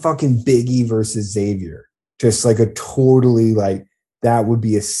imagine fucking Big E versus Xavier. Just like a totally like, that would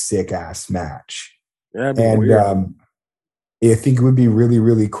be a sick ass match. Yeah, and I think it would be really,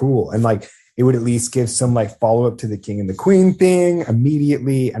 really cool. And like, it would at least give some like follow up to the King and the Queen thing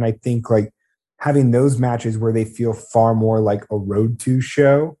immediately. And I think like having those matches where they feel far more like a road to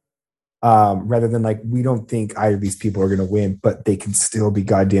show, rather than like, we don't think either of these people are going to win, but they can still be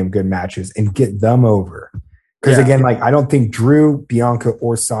goddamn good matches and get them over. Because again, like I don't think Drew, Bianca,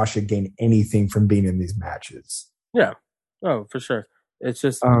 or Sasha gain anything from being in these matches. Yeah. Oh, for sure. It's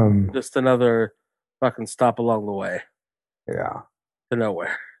just another fucking stop along the way. Yeah. To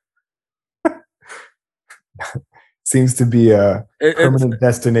nowhere. Seems to be a permanent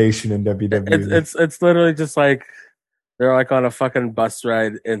destination in WWE. It's literally just like they're like on a fucking bus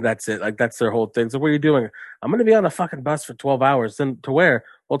ride and that's it. Like that's their whole thing. So what are you doing? I'm gonna be on a fucking bus for 12 hours. Then to where?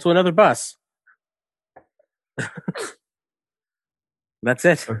 Well, to another bus. That's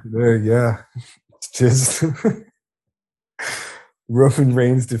it. Yeah. It's just Roman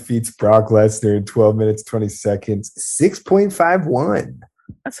Reigns defeats Brock Lesnar in 12 minutes, 20 seconds, 6.51.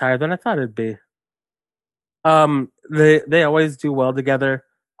 That's higher than I thought it'd be. They always do well together.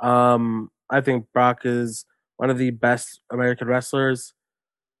 I think Brock is one of the best American wrestlers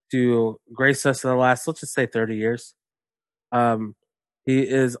to grace us in the last, let's just say 30 years. He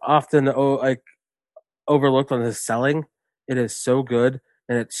is often overlooked on his selling. It is so good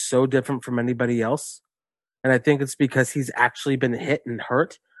and it's so different from anybody else. And I think it's because he's actually been hit and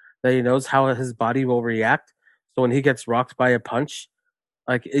hurt that he knows how his body will react. So when he gets rocked by a punch,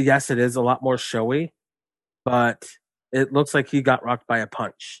 like, yes, it is a lot more showy, but it looks like he got rocked by a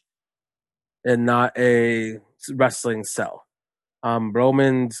punch and not a wrestling sell.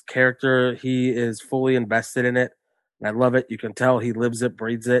 Roman's character, he is fully invested in it. And I love it. You can tell he lives it,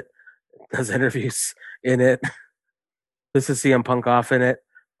 breathes it, does interviews in it. This is CM Punk off in it.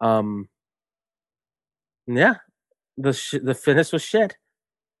 Yeah, the finish was shit.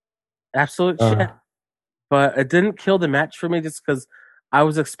 Absolute shit. But it didn't kill the match for me just because I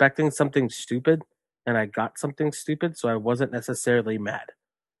was expecting something stupid and I got something stupid, so I wasn't necessarily mad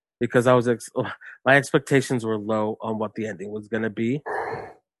because I was my expectations were low on what the ending was going to be.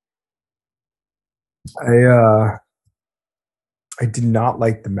 I did not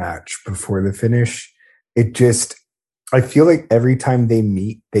like the match before the finish. It just, I feel like every time they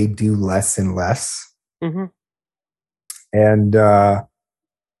meet, they do less and less. Mm-hmm. And I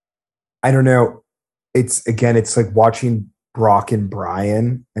don't know. It's like watching Brock and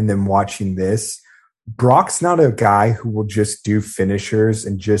Bryan and then watching this. Brock's not a guy who will just do finishers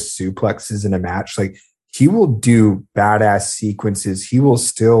and just suplexes in a match. Like, he will do badass sequences. He will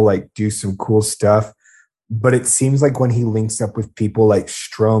still like do some cool stuff. But it seems like when he links up with people like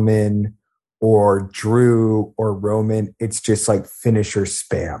Strowman or Drew or Roman, it's just like finisher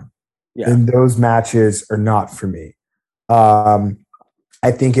spam. Yeah. And those matches are not for me. Um,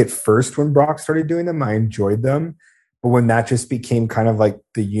 I think at first when Brock started doing them, I enjoyed them. But when that just became kind of like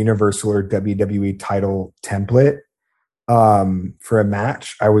the Universal or WWE title template for a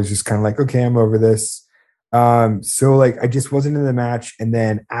match, I was just kind of like, okay, I'm over this. So like I just wasn't in the match. And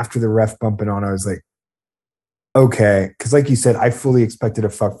then after the ref bumping on, I was like, okay. Because like you said, I fully expected a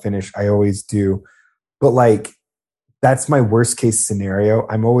fuck finish. I always do. But like that's my worst case scenario.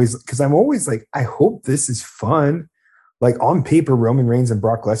 I'm always like, I hope this is fun. Like on paper, Roman Reigns and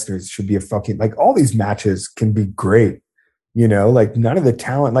Brock Lesnar should be a fucking like all these matches can be great. Like none of the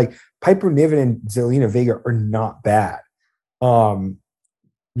talent, like Piper Niven and Zelina Vega are not bad. Um,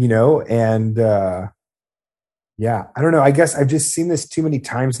 and yeah, I don't know. I guess I've just seen this too many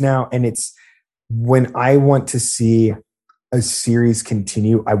times now, and it's when I want to see a series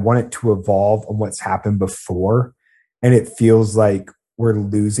continue, I want it to evolve on what's happened before, and it feels like we're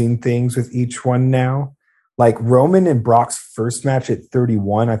losing things with each one now. Like Roman and Brock's first match at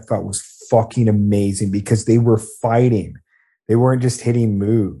 31, I thought was fucking amazing because they were fighting. They weren't just hitting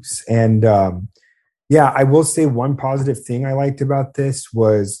moves. And yeah, I will say one positive thing I liked about this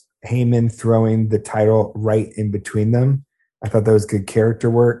was Heyman throwing the title right in between them. I thought that was good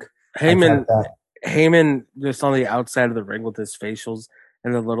character work. Heyman just on the outside of the ring with his facials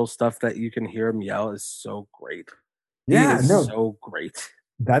and the little stuff that you can hear him yell is so great. Yeah, so great.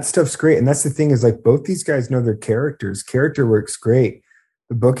 That stuff's great. And that's the thing is like both these guys know their characters. Character work's great.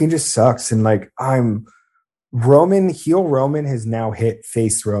 The booking just sucks. And like heel Roman has now hit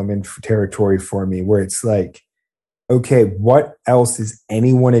face Roman territory for me where it's like, okay, what else is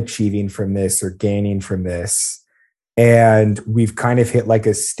anyone achieving from this or gaining from this? And we've kind of hit like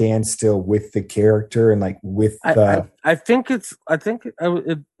a standstill with the character and like with the. I think it's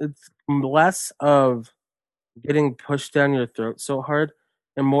less of getting pushed down your throat so hard,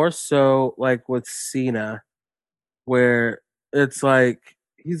 and more so like with Cena, where it's like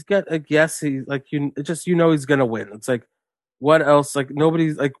he's got like he's like he's gonna win. It's like what else? Like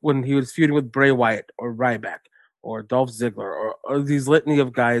nobody's like when he was feuding with Bray Wyatt or Ryback or Dolph Ziggler or these litany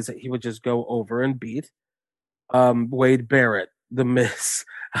of guys that he would just go over and beat. Wade Barrett, The Miz.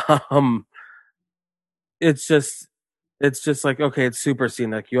 It's just like okay, it's super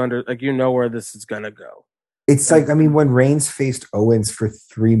Cena. Like you know where this is gonna go. It's like, I mean, when Reigns faced Owens for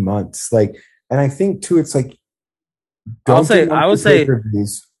 3 months, like, and I think too, it's like, I would say,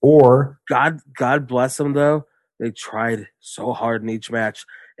 or God bless them though. They tried so hard in each match,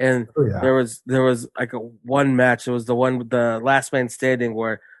 and there was like one match. It was the one with the last man standing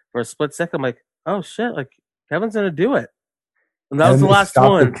where for a split second, I'm like, oh shit, like Kevin's gonna do it, and that was the last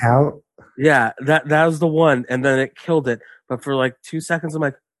one. The count. Yeah, that was the one, and then it killed it. But for like 2 seconds, I'm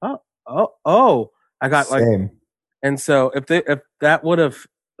like, oh. I got Same. like, and so if they would have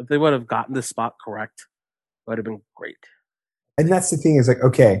gotten the spot correct, it would have been great. And that's the thing is like,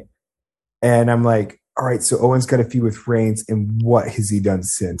 okay, and I'm like, all right, so Owen's got a feud with Reigns, and what has he done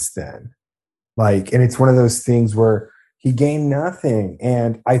since then? Like, and it's one of those things where he gained nothing.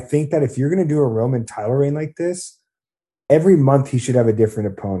 And I think that if you're going to do a Roman title reign like this, every month he should have a different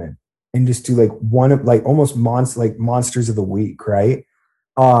opponent and just do like one of like almost monsters of the week, right?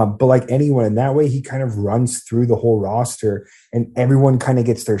 But like anyone, in that way, he kind of runs through the whole roster and everyone kind of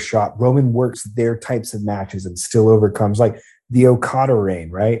gets their shot. Roman works their types of matches and still overcomes like the Okada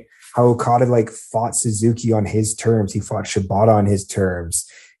reign, right? How Okada like fought Suzuki on his terms. He fought Shibata on his terms.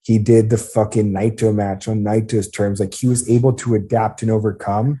 He did the fucking Naito match on Naito's terms. Like he was able to adapt and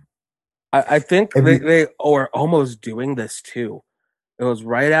overcome. I think they are almost doing this too. It was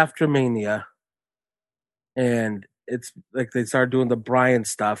right after Mania, and it's like they started doing the Bryan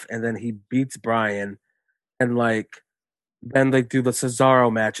stuff, and then he beats Bryan, and like then they do the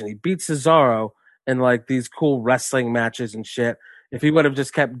Cesaro match, and he beats Cesaro, and like these cool wrestling matches and shit. If he would have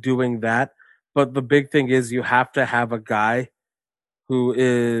just kept doing that, but the big thing is you have to have a guy who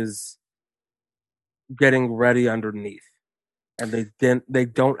is getting ready underneath, and they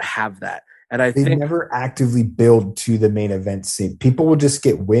don't have that. And I think never actively build to the main event scene. People will just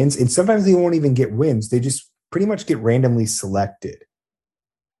get wins, and sometimes they won't even get wins. They just pretty much get randomly selected.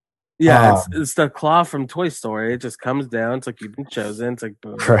 Yeah, it's the claw from Toy Story. It just comes down. It's like you've been chosen. It's like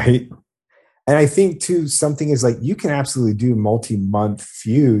boom. Right. And I think too, something is like you can absolutely do multi-month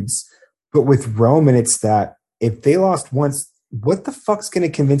feuds, but with Roman, it's that if they lost once, what the fuck's going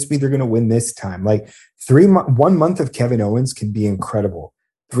to convince me they're going to win this time? Like 1 month of Kevin Owens can be incredible.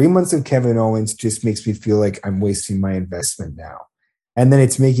 3 months of Kevin Owens just makes me feel like I'm wasting my investment now. And then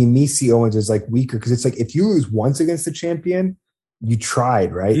it's making me see Owens as like weaker because it's like if you lose once against the champion, you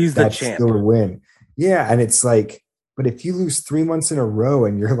tried, right? He's the That's champ. still a win. Yeah. And it's like, but if you lose 3 months in a row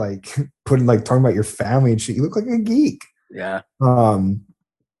and you're like putting like talking about your family and shit, you look like a geek. Yeah. And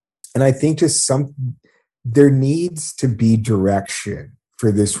I think just there needs to be direction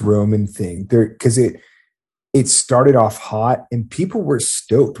for this Roman thing. There because it started off hot and people were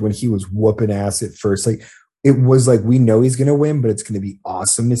stoked when he was whooping ass at first. Like it was like we know he's gonna win, but it's gonna be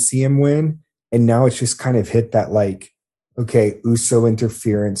awesome to see him win. And now it's just kind of hit that like, okay, Uso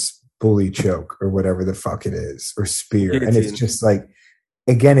interference, bully choke, or whatever the fuck it is, or spear. And it's just like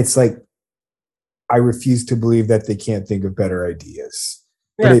again, it's like I refuse to believe that they can't think of better ideas.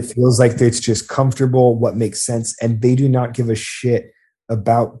 But it feels like it's just comfortable, what makes sense, and they do not give a shit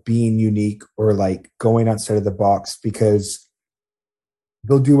about being unique or like going outside of the box because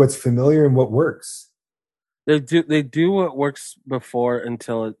they'll do what's familiar and what works. They do what works before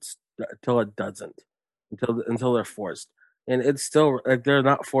until it doesn't. Until they're forced. And it's still like they're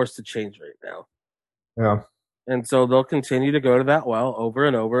not forced to change right now. Yeah. And so they'll continue to go to that well over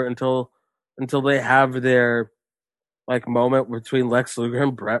and over until they have their like moment between Lex Luger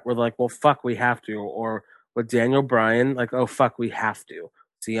and Brett where like, well fuck, we have to, or with Daniel Bryan, like, oh fuck, we have to.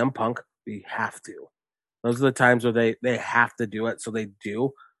 CM Punk, we have to. Those are the times where they have to do it, so they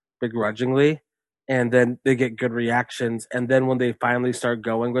do begrudgingly, and then they get good reactions. And then when they finally start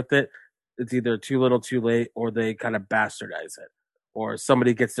going with it, it's either too little, too late, or they kind of bastardize it, or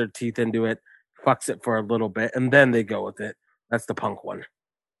somebody gets their teeth into it, fucks it for a little bit, and then they go with it. That's the Punk one.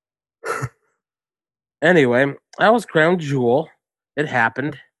 Anyway, that was Crown Jewel. It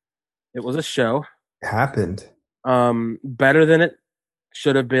happened. It was a show. It happened. Better than it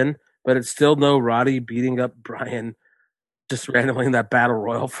should have been, but it's still no Roddy beating up Bryan just randomly in that battle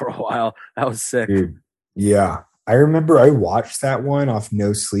royal for a while. That was sick. Dude, yeah. I remember I watched that one off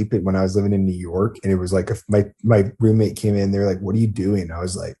No Sleep when I was living in New York, and it was like my roommate came in. They're like, "What are you doing?" I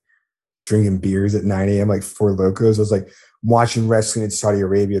was like, drinking beers at 9 a.m. like Four Locos. I was like watching wrestling in Saudi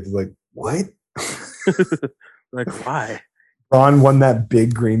Arabia. They're like, "What?" Like, why? Braun won that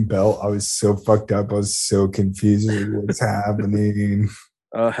big green belt. I was so fucked up. I was so confused. Like, what's happening?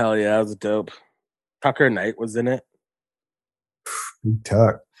 Oh hell yeah, that was dope. Tucker Knight was in it.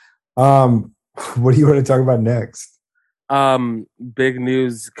 Tuck. What do you want to talk about next? Big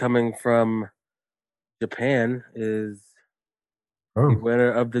news coming from Japan is the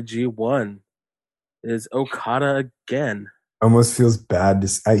winner of the G1 is Okada again. Almost feels bad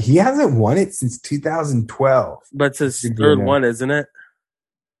to he hasn't won it since 2012. But it's his third one, isn't it?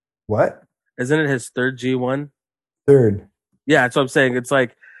 What? Isn't it his third G1? Third. Yeah, that's what I'm saying. It's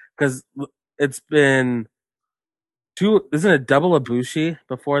like because it's been two. Isn't it double Ibushi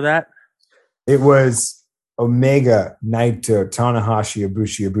before that? It was Omega, Naito, Tanahashi,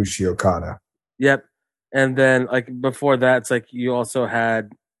 Ibushi, Okada. Yep. And then like before that, it's like you also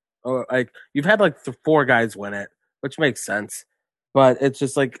had, like you've had like 4 guys win it, which makes sense. But it's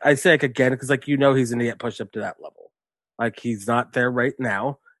just like I say like again because like he's gonna get pushed up to that level. Like he's not there right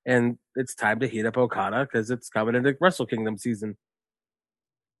now, and it's time to heat up Okada because it's coming into Wrestle Kingdom season.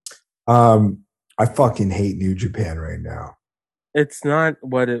 I fucking hate New Japan right now. It's not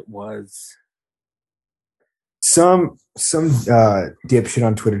what it was. Some dipshit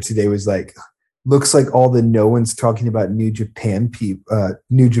on Twitter today was like, looks like all the no one's talking about New Japan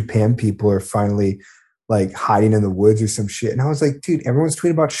people are finally like hiding in the woods or some shit. And I was like, dude, everyone's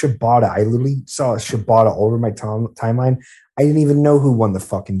tweeting about Shibata. I literally saw Shibata all over my timeline. I didn't even know who won the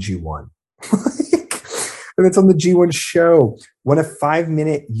fucking G1. And it's on the G1 show. When a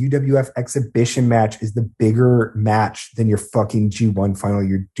 5-minute UWF exhibition match is the bigger match than your fucking G1 final,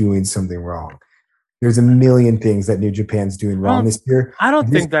 you're doing something wrong. There's a million things that New Japan's doing wrong this year. I don't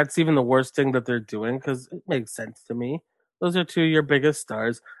think that's even the worst thing that they're doing because it makes sense to me. Those are 2 of your biggest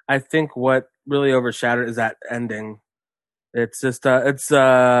stars. I think what really overshadowed is that ending. It's just it's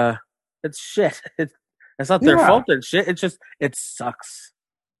shit. It's not their fault. It's shit. It's just it sucks.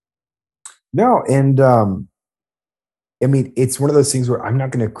 No, and I mean, it's one of those things where I'm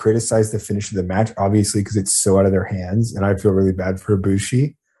not going to criticize the finish of the match, obviously, because it's so out of their hands, and I feel really bad for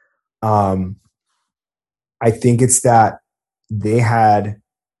Ibushi. I think it's that they had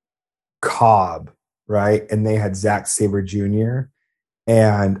Cobb, right? And they had Zack Sabre Jr.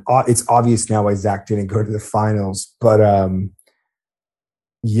 And it's obvious now why Zack didn't go to the finals. But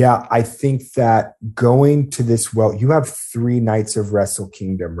yeah, I think that going to this, you have 3 nights of Wrestle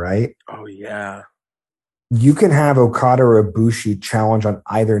Kingdom, right? Oh, yeah. You can have Okada or Ibushi challenge on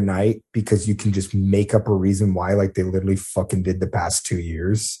either night because you can just make up a reason why, like they literally fucking did the past 2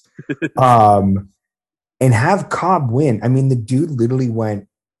 years. and have Cobb win. I mean, the dude literally went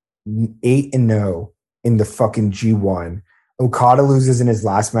 8-0 in the fucking G1. Okada loses in his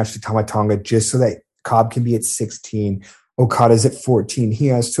last match to Tama Tonga just so that Cobb can be at 16. Okada's at 14. He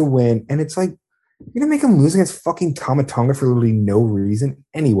has to win. And it's like, you're going to make him lose against fucking Tama Tonga for literally no reason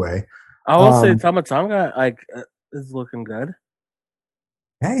anyway. I will say Tama Tonga is looking good.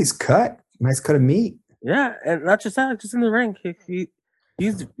 Yeah, he's cut. Nice cut of meat. Yeah, and not just that, just in the ring.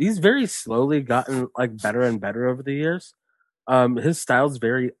 He's very slowly gotten like better and better over the years. His style's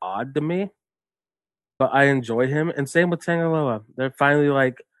very odd to me, but I enjoy him. And same with Tangaloa. They're finally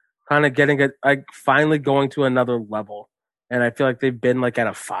like kind of getting it, like finally going to another level. And I feel like they've been like at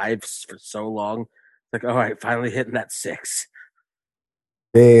a 5 for so long. Like, all right, finally hitting that 6.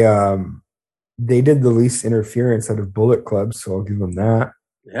 They did the least interference out of Bullet Club, so I'll give them that.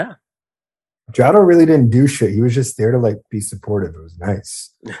 Yeah. Jado really didn't do shit. He was just there to like be supportive. It was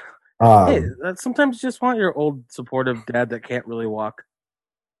nice. Hey, sometimes you just want your old supportive dad that can't really walk.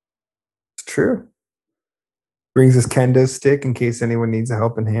 It's true. Brings his kendo stick in case anyone needs a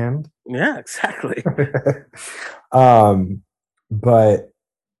helping hand. Yeah, exactly. But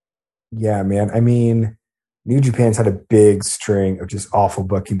yeah, man. I mean, New Japan's had a big string of just awful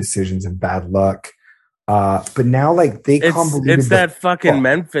booking decisions and bad luck. But now, like, it's that fucking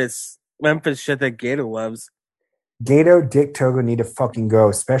Memphis shit that Gato loves. Gato, Dick Togo need to fucking go,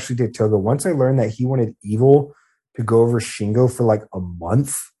 especially Dick Togo. Once I learned that he wanted Evil to go over Shingo for like a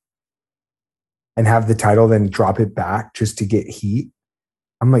month and have the title, then drop it back just to get heat,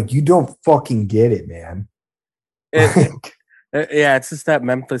 I'm like, you don't fucking get it, man. Yeah, it's just that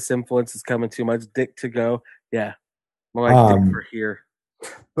Memphis influence is coming too much. Dick to go. Yeah. More like Dick for here.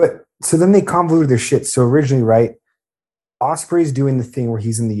 But so then they convoluted their shit. So originally, right, Ospreay's doing the thing where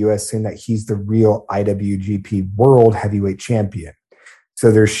he's in the US saying that he's the real IWGP World Heavyweight Champion.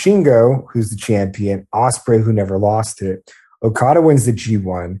 So there's Shingo, who's the champion, Ospreay, who never lost it. Okada wins the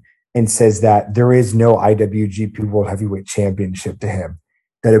G1 and says that there is no IWGP World Heavyweight Championship to him,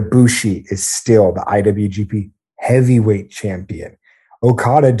 that Ibushi is still the IWGP Heavyweight Champion.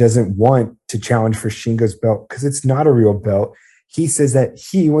 Okada doesn't want to challenge for Shingo's belt because it's not a real belt. He says that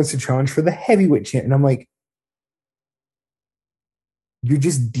he wants to challenge for the heavyweight champ. And I'm like, you're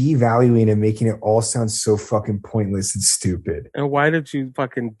just devaluing and making it all sound so fucking pointless and stupid. And why did you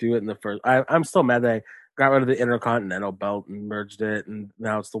fucking do it in the first? I'm still mad that I got rid of the Intercontinental belt and merged it, and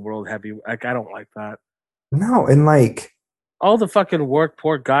now it's the World Heavy. Like, I don't like that. No, and like all the fucking work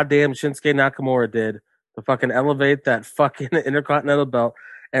poor goddamn Shinsuke Nakamura did to fucking elevate that fucking Intercontinental belt,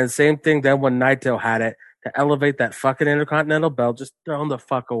 and same thing then when Naito had it to elevate that fucking Intercontinental belt, just thrown the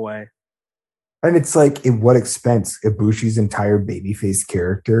fuck away. And it's like, at what expense? Ibushi's entire babyface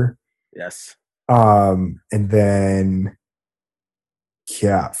character. Yes. And then,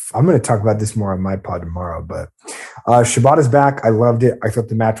 yeah, I'm going to talk about this more on my pod tomorrow. But Shibata's back. I loved it. I thought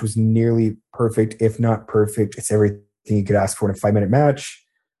the match was nearly perfect, if not perfect. It's everything you could ask for in a 5-minute match.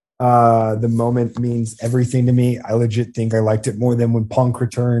 The moment means everything to me. I legit think I liked it more than when Punk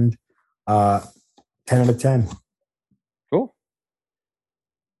returned. 10 out of 10. Cool.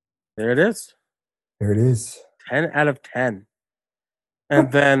 There it is. There it is. 10 out of 10.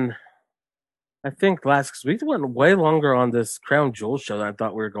 And then I think because we went way longer on this Crown Jewel show than I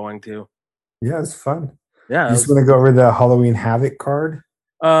thought we were going to. Yeah, it's fun. Yeah. You just want to go over the Halloween Havoc card?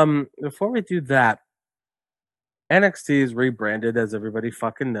 Before we do that, NXT is rebranded, as everybody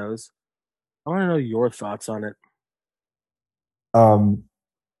fucking knows. I want to know your thoughts on it.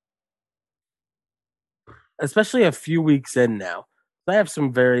 Especially a few weeks in now. I have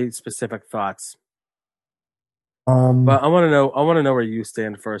some very specific thoughts. But I want to know where you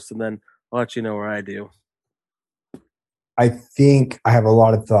stand first, and then I'll let you know where I do. I think I have a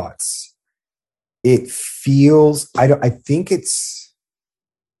lot of thoughts. It feels I think it's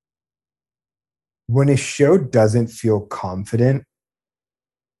when a show doesn't feel confident,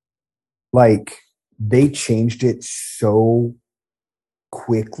 like they changed it so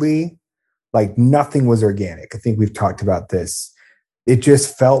quickly, like nothing was organic. I think we've talked about this. It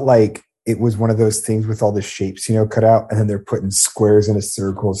just felt like it was one of those things with all the shapes, cut out, and then they're putting squares into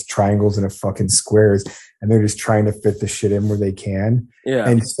circles, triangles into fucking squares, and they're just trying to fit the shit in where they can. Yeah.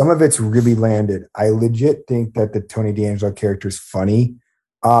 And some of it's really landed. I legit think that the Tony D'Angelo character is funny.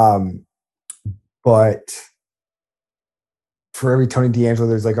 But for every Tony D'Angelo,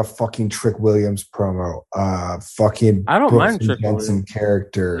 there's like a fucking Trick Williams promo. Fucking I don't Brooks mind Trick Jensen Williams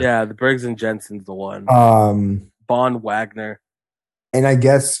character. Yeah, the Briggs and Jensen's the one. Von Wagner. And I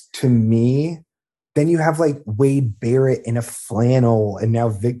guess to me, then you have like Wade Barrett in a flannel, and now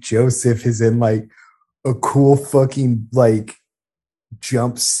Vic Joseph is in like a cool fucking like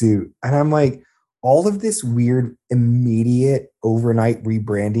jumpsuit. And I'm like, all of this weird immediate overnight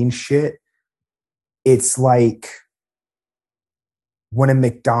rebranding shit, it's like when a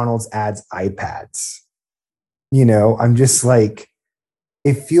McDonald's adds iPads. I'm just like,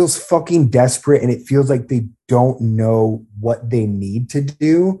 it feels fucking desperate and it feels like they don't know what they need to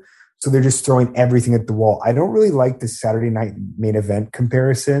do. So they're just throwing everything at the wall. I don't really like the Saturday night main event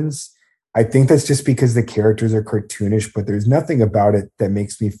comparisons. I think that's just because the characters are cartoonish, but there's nothing about it that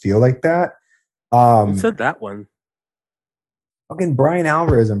makes me feel like that. Who said that one? Fucking Brian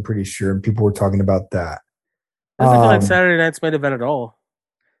Alvarez, I'm pretty sure. And people were talking about that. I don't think I like Saturday night's main event at all.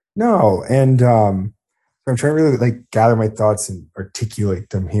 No, and so I'm trying to really like gather my thoughts and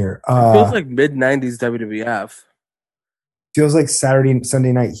articulate them here. It feels like mid '90s WWF. Feels like Saturday,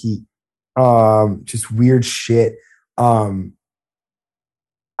 Sunday Night Heat. Just weird shit. I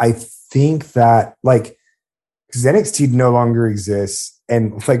think that like because NXT no longer exists,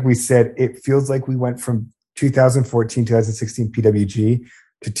 and like we said, it feels like we went from 2014, 2016 PWG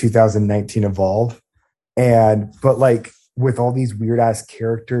to 2019 Evolve, but like with all these weird ass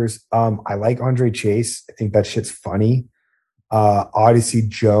characters, I like Andre Chase. I think that shit's funny. Odyssey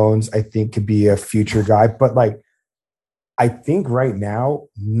Jones, I think could be a future guy, but like I think right now,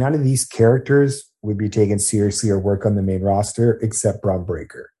 none of these characters would be taken seriously or work on the main roster except Braun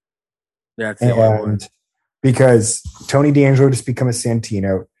Breaker. Yeah, that's the only one. Because Tony D'Angelo just become a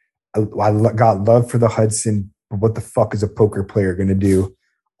Santino. I got love for the Hudson, but what the fuck is a poker player going to do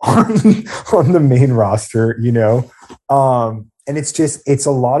on the main roster, And it's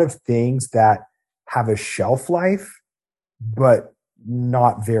a lot of things that have a shelf life, but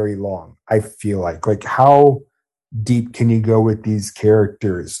not very long. I feel like how deep can you go with these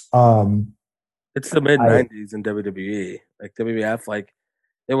characters? It's the mid '90s in WWE, like WWF. Like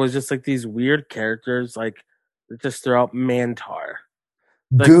it was just like these weird characters, like just throw out Mantar,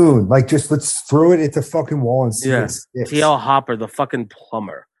 Goon. Like just let's throw it at the fucking wall and see if it sticks. TL Hopper, the fucking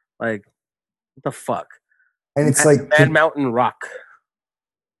plumber. Like what the fuck? And it's like Mad Mountain Rock.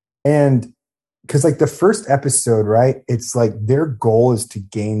 And because like the first episode, right? It's like their goal is to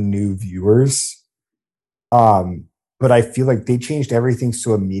gain new viewers. But I feel like they changed everything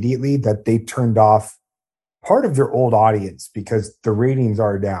so immediately that they turned off part of their old audience because the ratings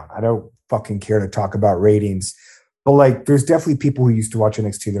are down. I don't fucking care to talk about ratings, but like there's definitely people who used to watch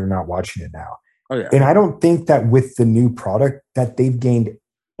NXT that are not watching it now. Oh, yeah. And I don't think that with the new product that they've gained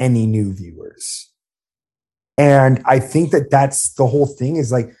any new viewers. And I think that that's the whole thing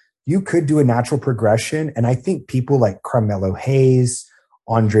is like you could do a natural progression. And I think people like Carmelo Hayes,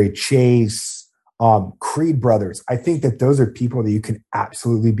 Andre Chase, Creed Brothers, I think that those are people that you can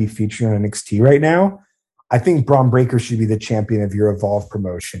absolutely be featuring on NXT right now. I think Braun Breaker should be the champion of your Evolve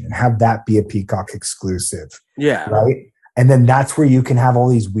promotion and have that be a Peacock exclusive. Yeah. Right? And then that's where you can have all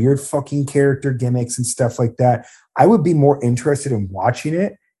these weird fucking character gimmicks and stuff like that. I would be more interested in watching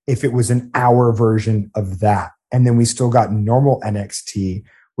it if it was an hour version of that. And then we still got normal NXT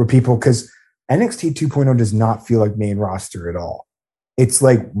where people, because NXT 2.0 does not feel like main roster at all. It's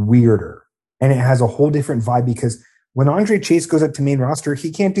like weirder. And it has a whole different vibe because when Andre Chase goes up to main roster,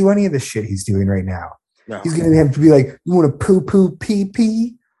 he can't do any of the shit he's doing right now. No. He's going to have to be like, you want to poo-poo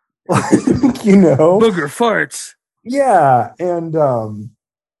pee-pee? Booger farts. Yeah. And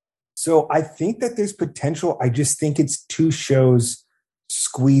so I think that there's potential. I just think it's two shows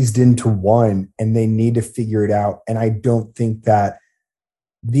squeezed into one and they need to figure it out. And I don't think that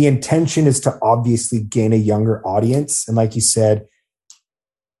the intention is to obviously gain a younger audience. And like you said,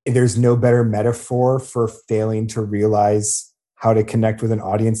 there's no better metaphor for failing to realize how to connect with an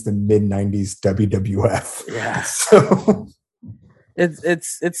audience than mid-90s WWF. Yeah. So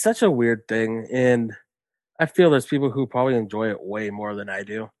it's such a weird thing. And I feel there's people who probably enjoy it way more than I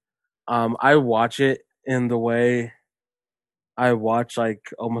do. I watch it in the way I watch like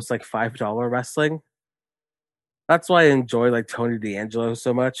almost like $5 wrestling. That's why I enjoy like Tony D'Angelo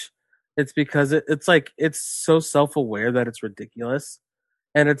so much. It's because it's like it's so self-aware that it's ridiculous.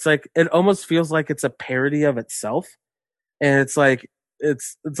 And it's like it almost feels like it's a parody of itself. And it's like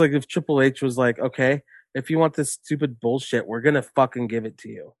it's like if Triple H was like, okay, if you want this stupid bullshit, we're gonna fucking give it to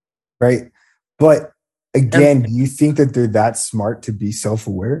you. Right. But again, do you think that they're that smart to be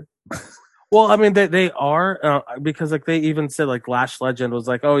self-aware? Well, I mean, they are because like they even said like Lash Legend was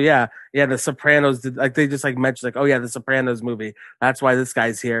like, oh yeah, the Sopranos did like they just like mentioned like, oh yeah, the Sopranos movie. That's why this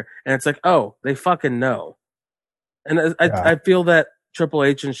guy's here, and it's like, oh, they fucking know. And I feel that Triple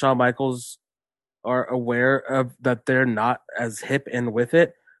H and Shawn Michaels are aware of that they're not as hip in with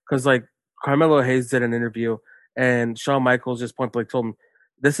it because like Carmelo Hayes did an interview and Shawn Michaels just point blank told him,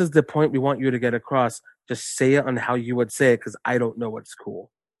 "This is the point we want you to get across. Just say it on how you would say it because I don't know what's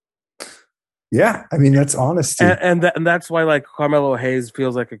cool." Yeah, I mean that's honesty. And that's why like Carmelo Hayes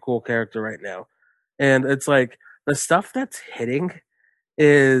feels like a cool character right now. And it's like the stuff that's hitting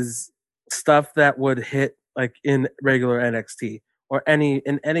is stuff that would hit like in regular NXT or any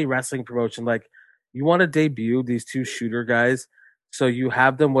wrestling promotion. Like you want to debut these two shooter guys, so you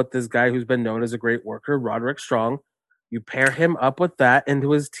have them with this guy who's been known as a great worker, Roderick Strong. You pair him up with that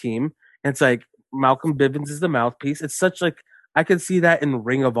into his team, and it's like Malcolm Bivens is the mouthpiece. It's such like I can see that in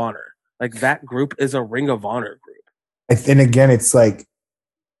Ring of Honor. Like that group is a Ring of Honor group. And again, it's like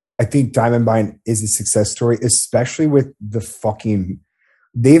I think Diamond Mine is a success story, especially with the fucking.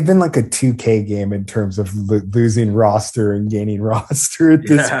 They've been like a 2K game in terms of losing roster and gaining roster at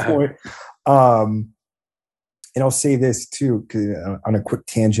this point. And I'll say this too, on a quick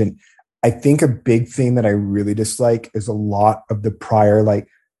tangent. I think a big thing that I really dislike is a lot of the prior like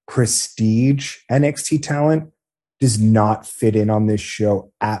prestige NXT talent does not fit in on this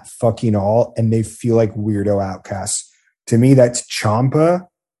show at fucking all, and they feel like weirdo outcasts. To me, that's Ciampa,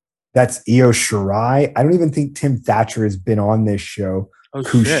 that's Io Shirai. I don't even think Tim Thatcher has been on this show. Oh,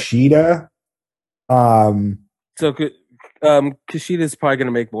 Kushida. So Kushida's probably going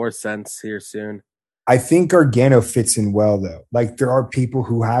to make more sense here soon. I think Gargano fits in well, though. Like, there are people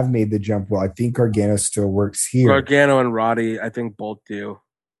who have made the jump well. I think Gargano still works here. Gargano and Roddy, I think both do.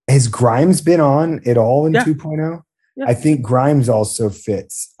 Has Grimes been on at all in 2.0? Yeah. I think Grimes also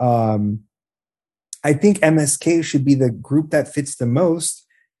fits. I think MSK should be the group that fits the most,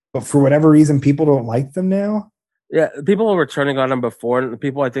 but for whatever reason, people don't like them now. Yeah, people were turning on them before, and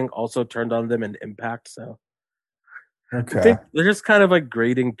people I think also turned on them in Impact. So, okay, they're just kind of like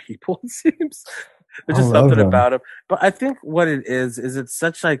grading people. It seems there's just something about them. But I think what it is it's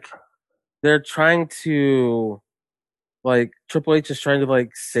such like they're trying to like Triple H is trying to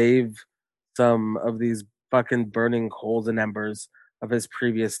like save some of these fucking burning coals and embers of his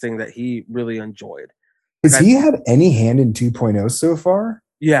previous thing that he really enjoyed. Has he had any hand in 2.0 so far?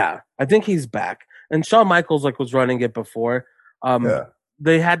 Yeah, I think he's back. And Shawn Michaels like was running it before.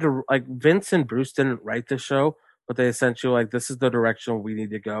 They had to like Vince and Bruce didn't write the show, but they essentially like this is the direction we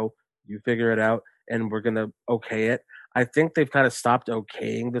need to go. You figure it out, and we're gonna okay it. I think they've kind of stopped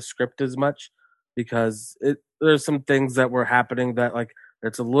okaying the script as much because there's some things that were happening that like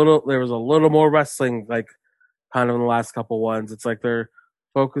there was a little more wrestling like kind of in the last couple ones. It's like they're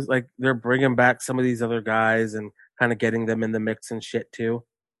focused like they're bringing back some of these other guys and kind of getting them in the mix and shit too.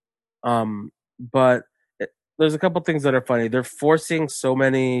 But there's a couple things that are funny. They're forcing so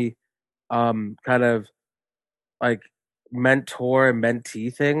many kind of like mentor and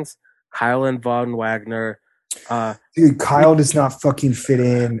mentee things. Kyle and Von Wagner. Dude, Kyle does not fucking fit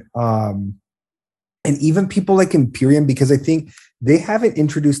in. And even people like Imperium, because I think they haven't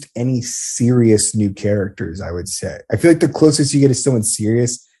introduced any serious new characters, I would say. I feel like the closest you get to someone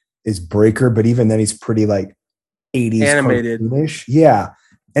serious is Breaker, but even then he's pretty like 80s animated. Cartoonish. Yeah.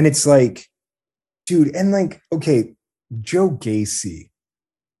 And it's like, dude, and like, okay, Joe Gacy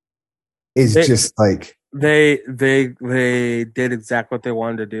is just like they did exactly what they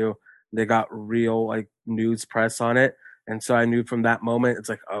wanted to do. They got real like news press on it. And so I knew from that moment, it's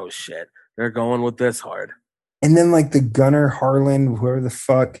like, oh shit, they're going with this hard. And then like the Gunnar Harland, whoever the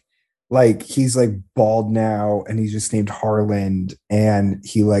fuck, like he's like bald now and he's just named Harland and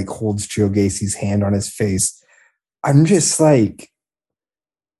he like holds Joe Gacy's hand on his face. I'm just like,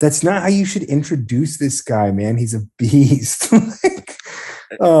 that's not how you should introduce this guy, man. He's a beast.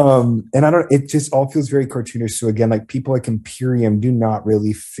 And I don't, it just all feels very cartoonish. So again, like people like Imperium do not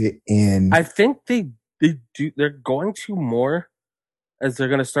really fit in. I think they're going to more as they're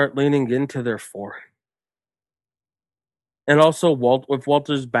going to start leaning into their foreign. And also with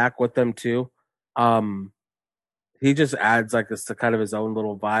Walter's back with them too, he just adds like this to kind of his own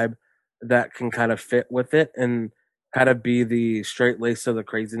little vibe that can kind of fit with it and kind of be the straight lace of the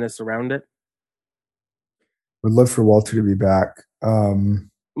craziness around it. Would love for Walter to be back.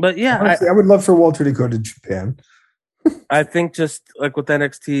 But yeah, honestly, I would love for Walter to go to Japan. I think just like with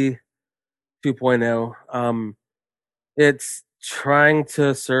NXT 2.0, it's trying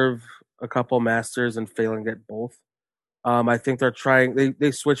to serve a couple masters and failing at both. I think they're trying.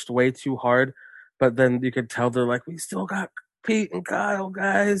 They switched way too hard, but then you could tell they're like, we still got Pete and Kyle,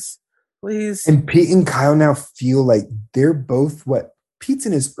 guys, please. And Pete and Kyle now feel like they're both what Pete's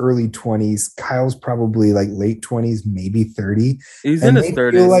in his early 20s. Kyle's probably like late 20s, maybe 30. He's in his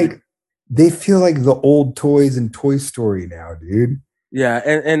 30s. They feel like the old toys in Toy Story now, dude. Yeah,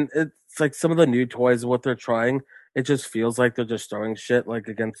 and it's like some of the new toys, what they're trying, it just feels like they're just throwing shit like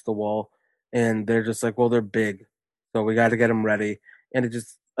against the wall, and they're just like, well, they're big, so we got to get them ready. And it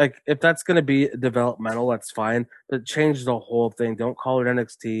just like if that's gonna be developmental, that's fine, but change the whole thing. Don't call it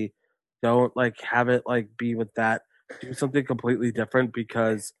NXT. don't like have it like be with that. Do something completely different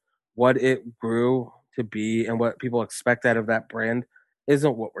because what it grew to be and what people expect out of that brand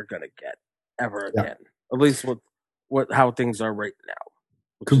isn't what we're gonna get ever Yeah, again. At least with what how things are right now,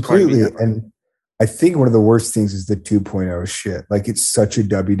 which is going to be completely. never. And I think one of the worst things is the 2.0 shit. Like it's such a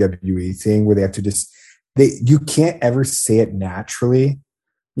WWE thing where they have to just they you can't ever say it naturally,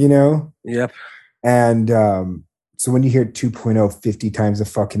 you know? Yep. And so when you hear 2.0 50 times a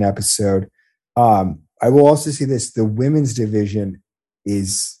fucking episode, I will also say this: the women's division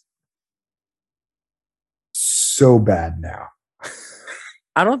is so bad now.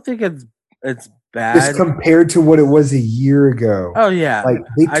 I don't think it's Just bad. compared to what it was a year ago. Oh yeah. Like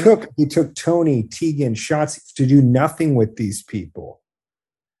they I took Tony, Tegan, Shotzi to do nothing with these people.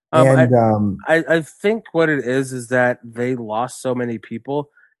 um I And I think what it is that they lost so many people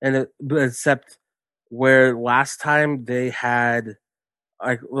and except where last time they had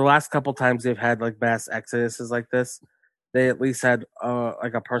like the last couple times they've had like mass exoduses like this, they at least had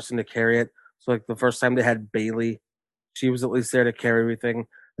like a person to carry it. So like the first time they had Bailey, she was at least there to carry everything.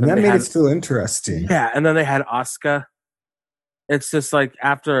 Then that they made it had still interesting. yeah, and then they had Asuka. It's just like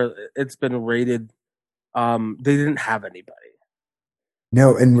after it's been rated, they didn't have anybody.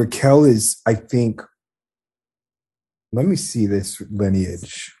 No, and Raquel is, I think, let me see this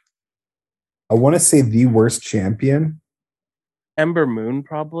lineage. I want to say the worst champion. Ember Moon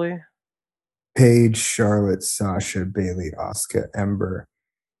probably Paige, Charlotte, Sasha, Bailey, Asuka, Ember.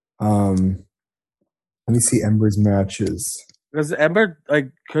 Let me see Ember's matches. because Ember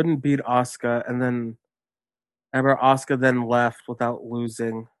like couldn't beat Asuka, and then Ember Asuka then left without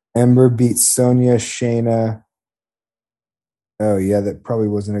losing. Ember beat Sonya, Shayna. Oh yeah, that probably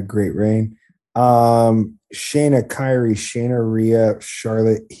wasn't a great reign. Shayna, Kyrie, Shayna, Rhea,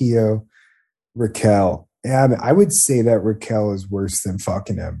 Charlotte, Io, Raquel. Yeah, I mean, I would say that Raquel is worse than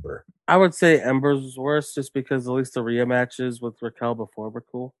fucking Ember. I would say Ember's was worse just because at least the Rhea matches with Raquel before were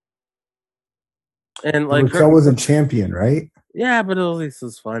cool. And But like Raquel her, wasn't champion, right? yeah, but at least it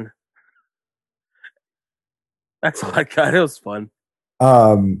was fun. That's all I got. It was fun.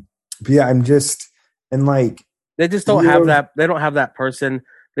 But yeah, I'm just and like They just don't have Io, that. They don't have that person.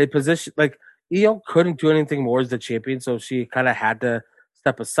 They position like Io couldn't do anything more as the champion, so she kind of had to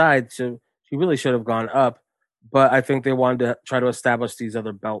step aside. So she really should have gone up, but I think they wanted to try to establish these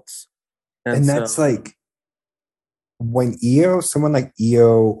other belts, and and that's so like when someone like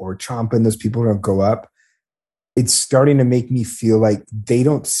Io or Ciampa and those people don't go up, it's starting to make me feel like they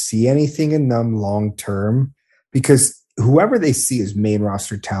don't see anything in them long term because whoever they see as main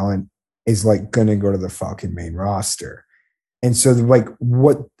roster talent is like gonna go to the fucking main roster. And so like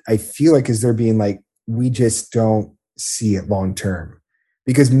what I feel like is they're being like, we just don't see it long term.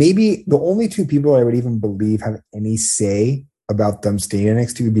 Because maybe the only two people I would even believe have any say about them staying in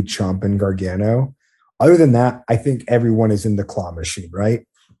NXT would be Ciampa and Gargano. Other than that, I think everyone is in the claw machine, right?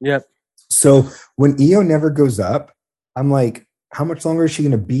 yep. So when Io never goes up, I'm like, how much longer is she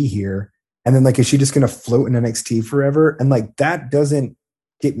going to be here? And then like, is she just going to float in NXT forever? And like, that doesn't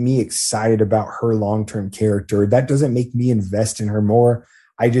get me excited about her long-term character. That doesn't make me invest in her more.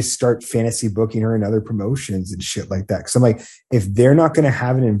 I just start fantasy booking her in other promotions and shit like that. Cause I'm like, if they're not going to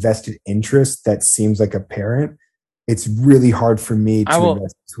have an invested interest that seems like apparent, it's really hard for me I to will.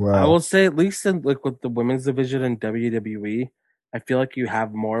 invest as I will well. say at least in like with the women's division in WWE, I feel like you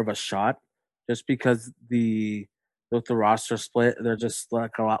have more of a shot just because the with the roster split, they're just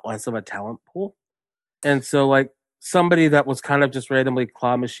like a lot less of a talent pool. And so like somebody that was kind of just randomly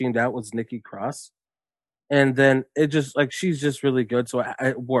claw machined out was Nikki Cross. And then it just like she's just really good, so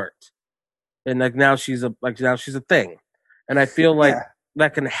it worked. And like now she's a thing. And I feel like Yeah.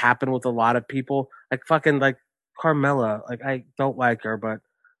 that can happen with a lot of people. Like fucking like Carmella, like I don't like her, but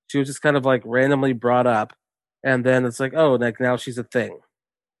she was just kind of like randomly brought up, and then it's like, oh, like now she's a thing.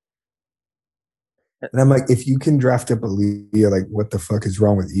 And I'm like, if you can draft up Aaliyah, like what the fuck is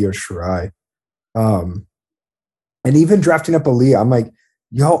wrong with Io Shirai? Um, and even drafting up Aaliyah, I'm like,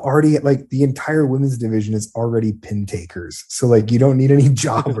 y'all already like the entire women's division is already pin takers. So like you don't need any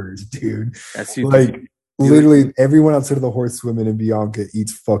jobbers, dude. Yes, you do. Like literally everyone outside of the horsewomen and Bianca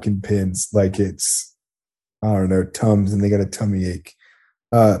eats fucking pins. Like it's I don't know, Tums and they got a tummy ache.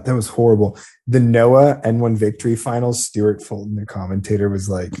 That was horrible. The Noah N1 victory finals, Stuart Fulton, the commentator, was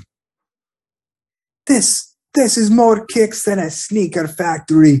like, this is more kicks than a sneaker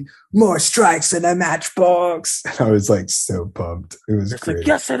factory, more strikes than a matchbox. And I was like so pumped. It was It's great. like,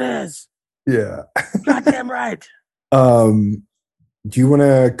 yes, it is. Yeah. Goddamn right. Um, do you want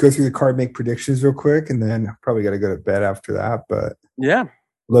to go through the card, make predictions real quick, and then probably got to go to bed after that? But Yeah.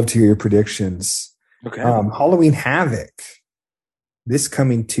 love to hear your predictions. Okay. Halloween Havoc. this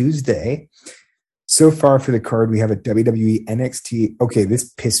coming Tuesday. So far for the card, we have a WWE NXT. Okay, this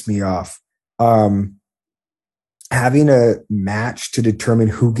pissed me off. Having a match to determine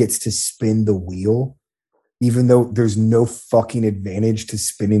who gets to spin the wheel, even though there's no fucking advantage to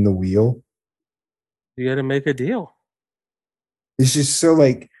spinning the wheel. You got to make a deal. It's just so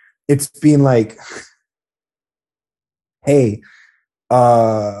like, it's being like, hey,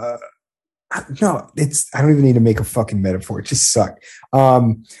 no, it's, I don't even need to make a fucking metaphor. It just sucked.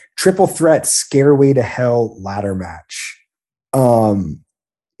 Triple threat, Scareway to Hell ladder match. Io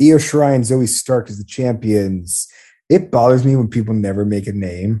Shirai and Zoe Stark as the champions. It bothers me when people never make a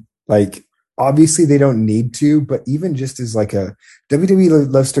name. Like, obviously they don't need to, but even just as like a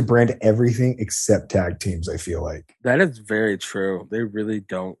WWE loves to brand everything except tag teams, I feel like. That is very true. They really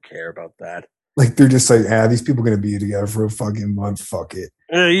don't care about that. Like, they're just like, these people are going to be together for a fucking month. Fuck it.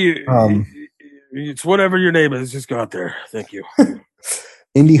 It's whatever your name is. Just go out there. Thank you.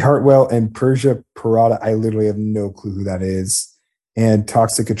 Indy Hartwell and Persia Parada. I literally have no clue who that is. And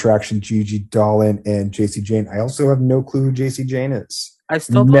Toxic Attraction, Gigi Dolan and JC Jane. I also have no clue who JC Jane is. I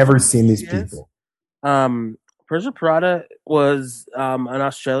still never seen these people. Persia Parada was an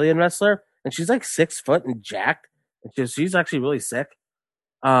Australian wrestler, and she's like 6 foot and jacked. She's actually really sick.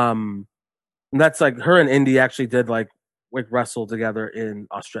 And that's like her and Indy actually did like wrestle together in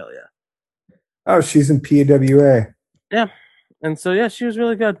Australia. Oh, she's in PWA. Yeah, and so yeah, she was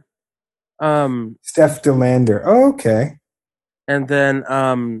really good. Steph DeLander. Oh, okay. And then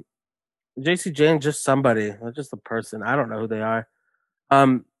JC Jane, just somebody, just a person. I don't know who they are.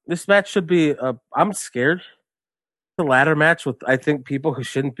 This match should be. I'm scared. The ladder match with I think people who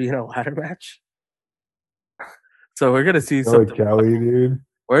shouldn't be in a ladder match. So we're gonna see something. Kelly, dude.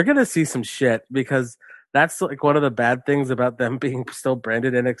 We're gonna see some shit because that's like one of the bad things about them being still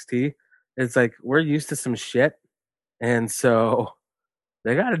branded NXT. It's like we're used to some shit, and so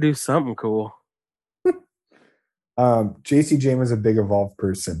they got to do something cool. JC Jane was a big evolved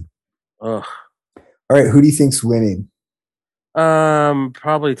person. Ugh. All right, who do you think's winning?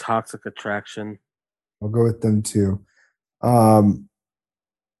 Probably Toxic Attraction. I'll go with them too. Yeah.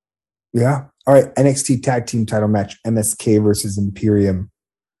 All right, NXT Tag Team Title match: MSK versus Imperium.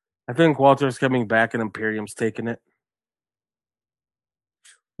 I think Walter's coming back and Imperium's taking it.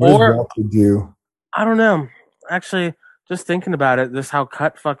 What does Walter do? I don't know. Actually, just thinking about it, this how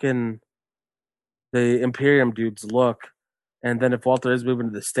cut fucking the Imperium dudes look. And then if Walter is moving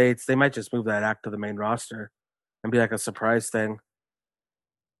to the States, they might just move that act to the main roster and be like a surprise thing.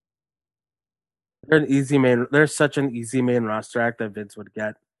 They're such an easy main roster act that Vince would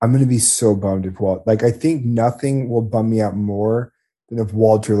get. I'm gonna be so bummed if Walter. Like, I think nothing will bum me out more than if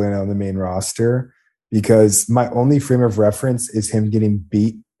Walter landed on the main roster, because my only frame of reference is him getting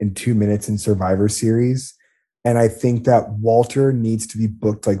beat in 2 minutes in Survivor Series. And I think that Walter needs to be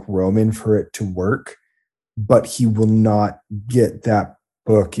booked like Roman for it to work, but he will not get that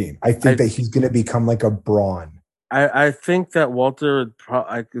booking. I think that he's going to become like a Braun. I think that Walter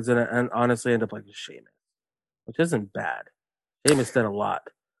is going to honestly end up like a Sheamus, which isn't bad. Sheamus did a lot.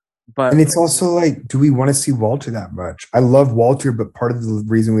 And it's also like, do we want to see Walter that much? I love Walter, but part of the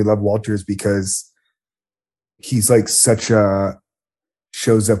reason we love Walter is because he's like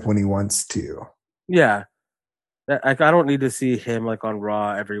shows up when he wants to. Yeah. I don't need to see him like on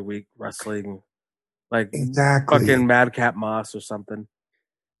Raw every week wrestling like exactly fucking Madcap Moss or something.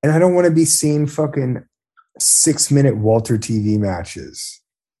 And I don't want to be seeing fucking 6-minute Walter TV matches.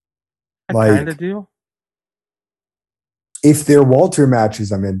 I kind of do. If they're Walter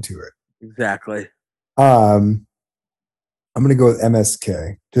matches, I'm into it. Exactly. I'm going to go with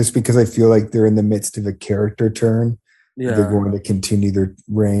MSK just because I feel like they're in the midst of a character turn. Yeah. They're going to continue their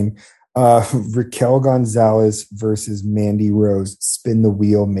reign. Raquel Gonzalez versus Mandy Rose, spin the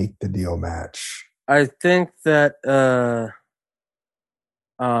wheel, make the deal match. I think that they're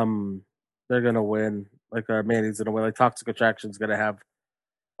gonna win. Like Mandy's gonna win. Like Toxic Attraction's gonna have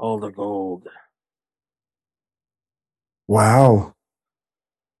all the gold. Wow.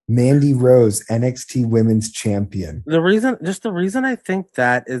 Mandy Rose, NXT Women's Champion. The reason I think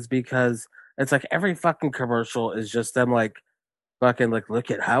that is because it's like every fucking commercial is just them like fucking like,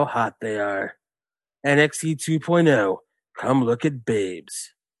 look at how hot they are. NXT 2.0. Come look at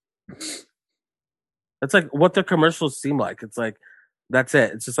babes. That's like what the commercials seem like. It's like, that's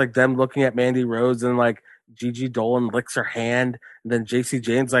it. It's just like them looking at Mandy Rose and like Gigi Dolan licks her hand. And then JC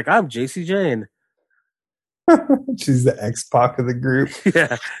Jane's like, I'm JC Jane. She's the X-Pac of the group.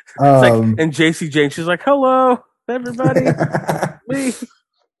 Yeah. And JC Jane, she's like, hello, everybody. Me.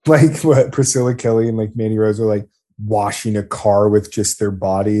 Like what Priscilla Kelly and like Mandy Rose are like washing a car with just their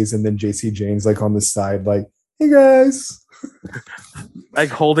bodies, and then JC Jane's like on the side like, hey guys. Like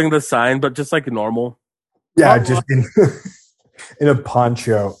holding the sign, but just like normal. Yeah, Oh, just in a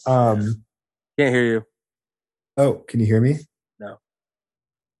poncho. can't hear you. Oh, can you hear me? No.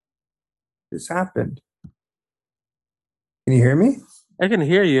 This happened. Can you hear me? I can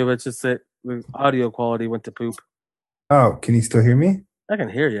hear you, but it's just that the audio quality went to poop. Oh, can you still hear me? I can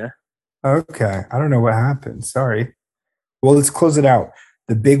hear you. Okay. I don't know what happened. Sorry. Well, let's close it out.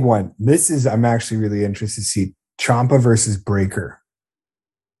 The big one. I'm actually really interested to see Champa versus Breaker.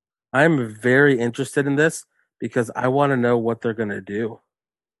 I'm very interested in this because I want to know what they're going to do.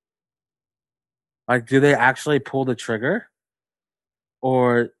 Like, do they actually pull the trigger?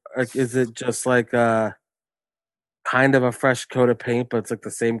 Or like, is it just like kind of a fresh coat of paint, but it's like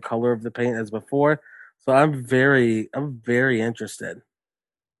the same color of the paint as before? So I'm very interested.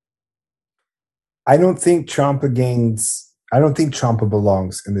 I don't think Champa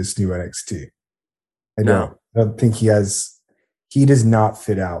belongs in this new NXT. I No. don't. I don't think he does not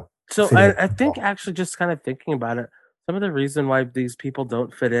So fit in I at think all. actually just kind of thinking about it, some of the reason why these people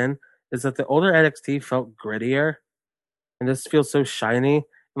don't fit in is that the older NXT felt grittier and this feels so shiny.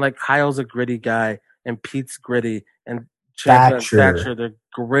 And like Kyle's a gritty guy and Pete's gritty and Champa and Thatcher. Thatcher, they're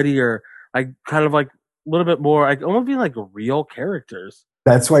grittier, like kind of like a little bit more like almost being like real characters.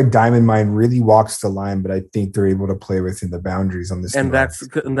 That's why Diamond Mine really walks the line, but I think they're able to play within the boundaries on this new And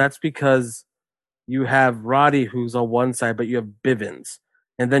NXT. that's because you have Roddy who's on one side, but you have Bivens.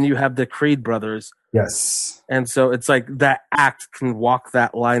 And then you have the Creed brothers. Yes. And so it's like that act can walk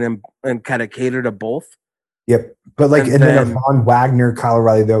that line and kind of cater to both. Yep. But like, And and then a then Von Wagner, Kyle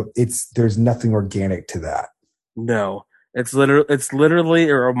O'Reilly, though, there's nothing organic to that. no, it's literally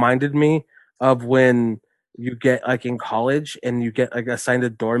it reminded me of when you get like in college and you get like assigned a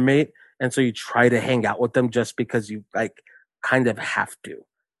dorm mate, and so you try to hang out with them just because you like kind of have to.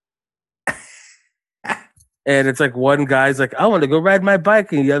 And it's like one guy's like, I want to go ride my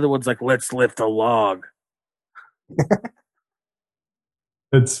bike, and the other one's like, let's lift a log.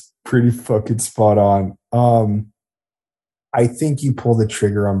 That's pretty fucking spot on. I think you pull the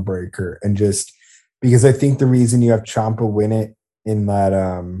trigger on Breaker and just because I think the reason you have Champa win it in that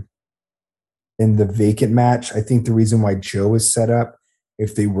in the vacant match, I think the reason why Joe was set up,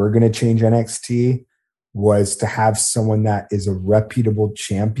 if they were going to change NXT, was to have someone that is a reputable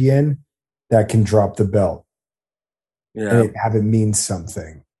champion that can drop the belt and Yeah, have it mean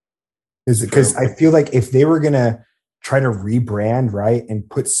something. true. Because I feel like if they were going to try to rebrand, right, and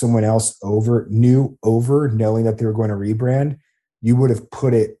put someone else new over, knowing that they were going to rebrand, you would have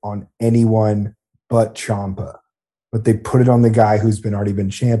put it on anyone but Champa. But they put it on the guy who's already been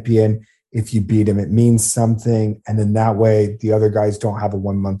champion. If you beat him, it means something. And then that way the other guys don't have a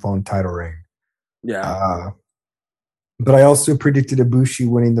 1 month long title reign. Yeah, Uh, but I also predicted Ibushi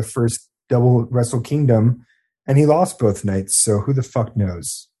winning the first double Wrestle Kingdom, and he lost both nights. So who the fuck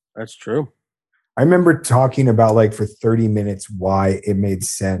knows? that's true. I remember talking about like for 30 minutes why it made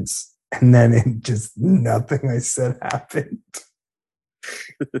sense. And then it just nothing I said happened.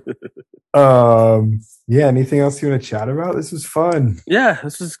 Yeah, anything else you want to chat about? This was fun. Yeah,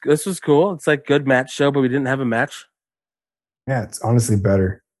 this was cool. It's like good match show, but we didn't have a match. Yeah, it's honestly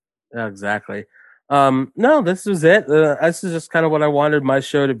better. Yeah, exactly. No, this was it. This is just kind of what I wanted my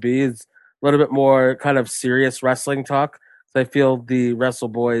show to be. Is a little bit more kind of serious wrestling talk. So I feel the Wrestle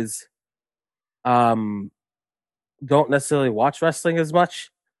Boys um don't necessarily watch wrestling as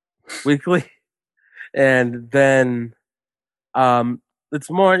much weekly, and then um it's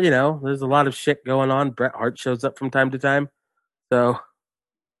more there's a lot of shit going on. Bret Hart shows up from time to time, so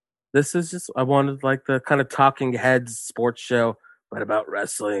this is just I wanted like the kind of talking heads sports show, but about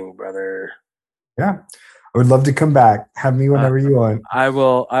wrestling, brother. Yeah. I would love to come back. Have me Uh, whenever you want. I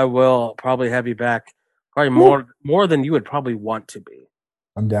will probably have you back. Probably Woo. more than you would probably want to be.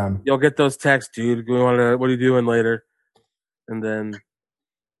 I'm down. You'll get those texts, dude. What are you doing later? And then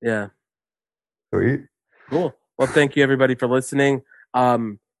yeah, Sweet. cool. Well, thank you everybody for listening.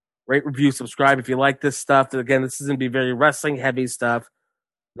 Rate, review, subscribe if you like this stuff. Again, this is gonna be very wrestling heavy stuff.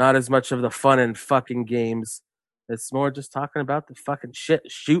 Not as much of the fun and fucking games. It's more just talking about the fucking shit.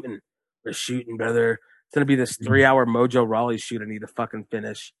 Shooting. We're shooting, brother. It's gonna be this 3 hour Mojo Rawley shoot I need to fucking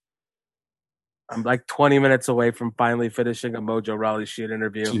finish. I'm like 20 minutes away from finally finishing a Mojo Rawley shoot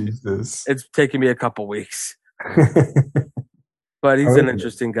interview. Jesus. It's taken me a couple weeks. But he's an Okay.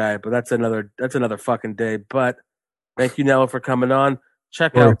 interesting guy. But that's another fucking day. But thank you, Noah, for coming on.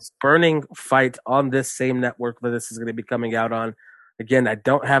 Check Of out course. Burning Fight on this same network that this is going to be coming out on. Again, I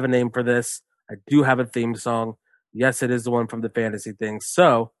don't have a name for this. I do have a theme song. Yes, it is the one from the fantasy thing.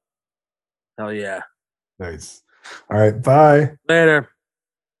 So, hell yeah. Nice. All right. Bye. Later.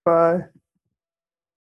 Bye.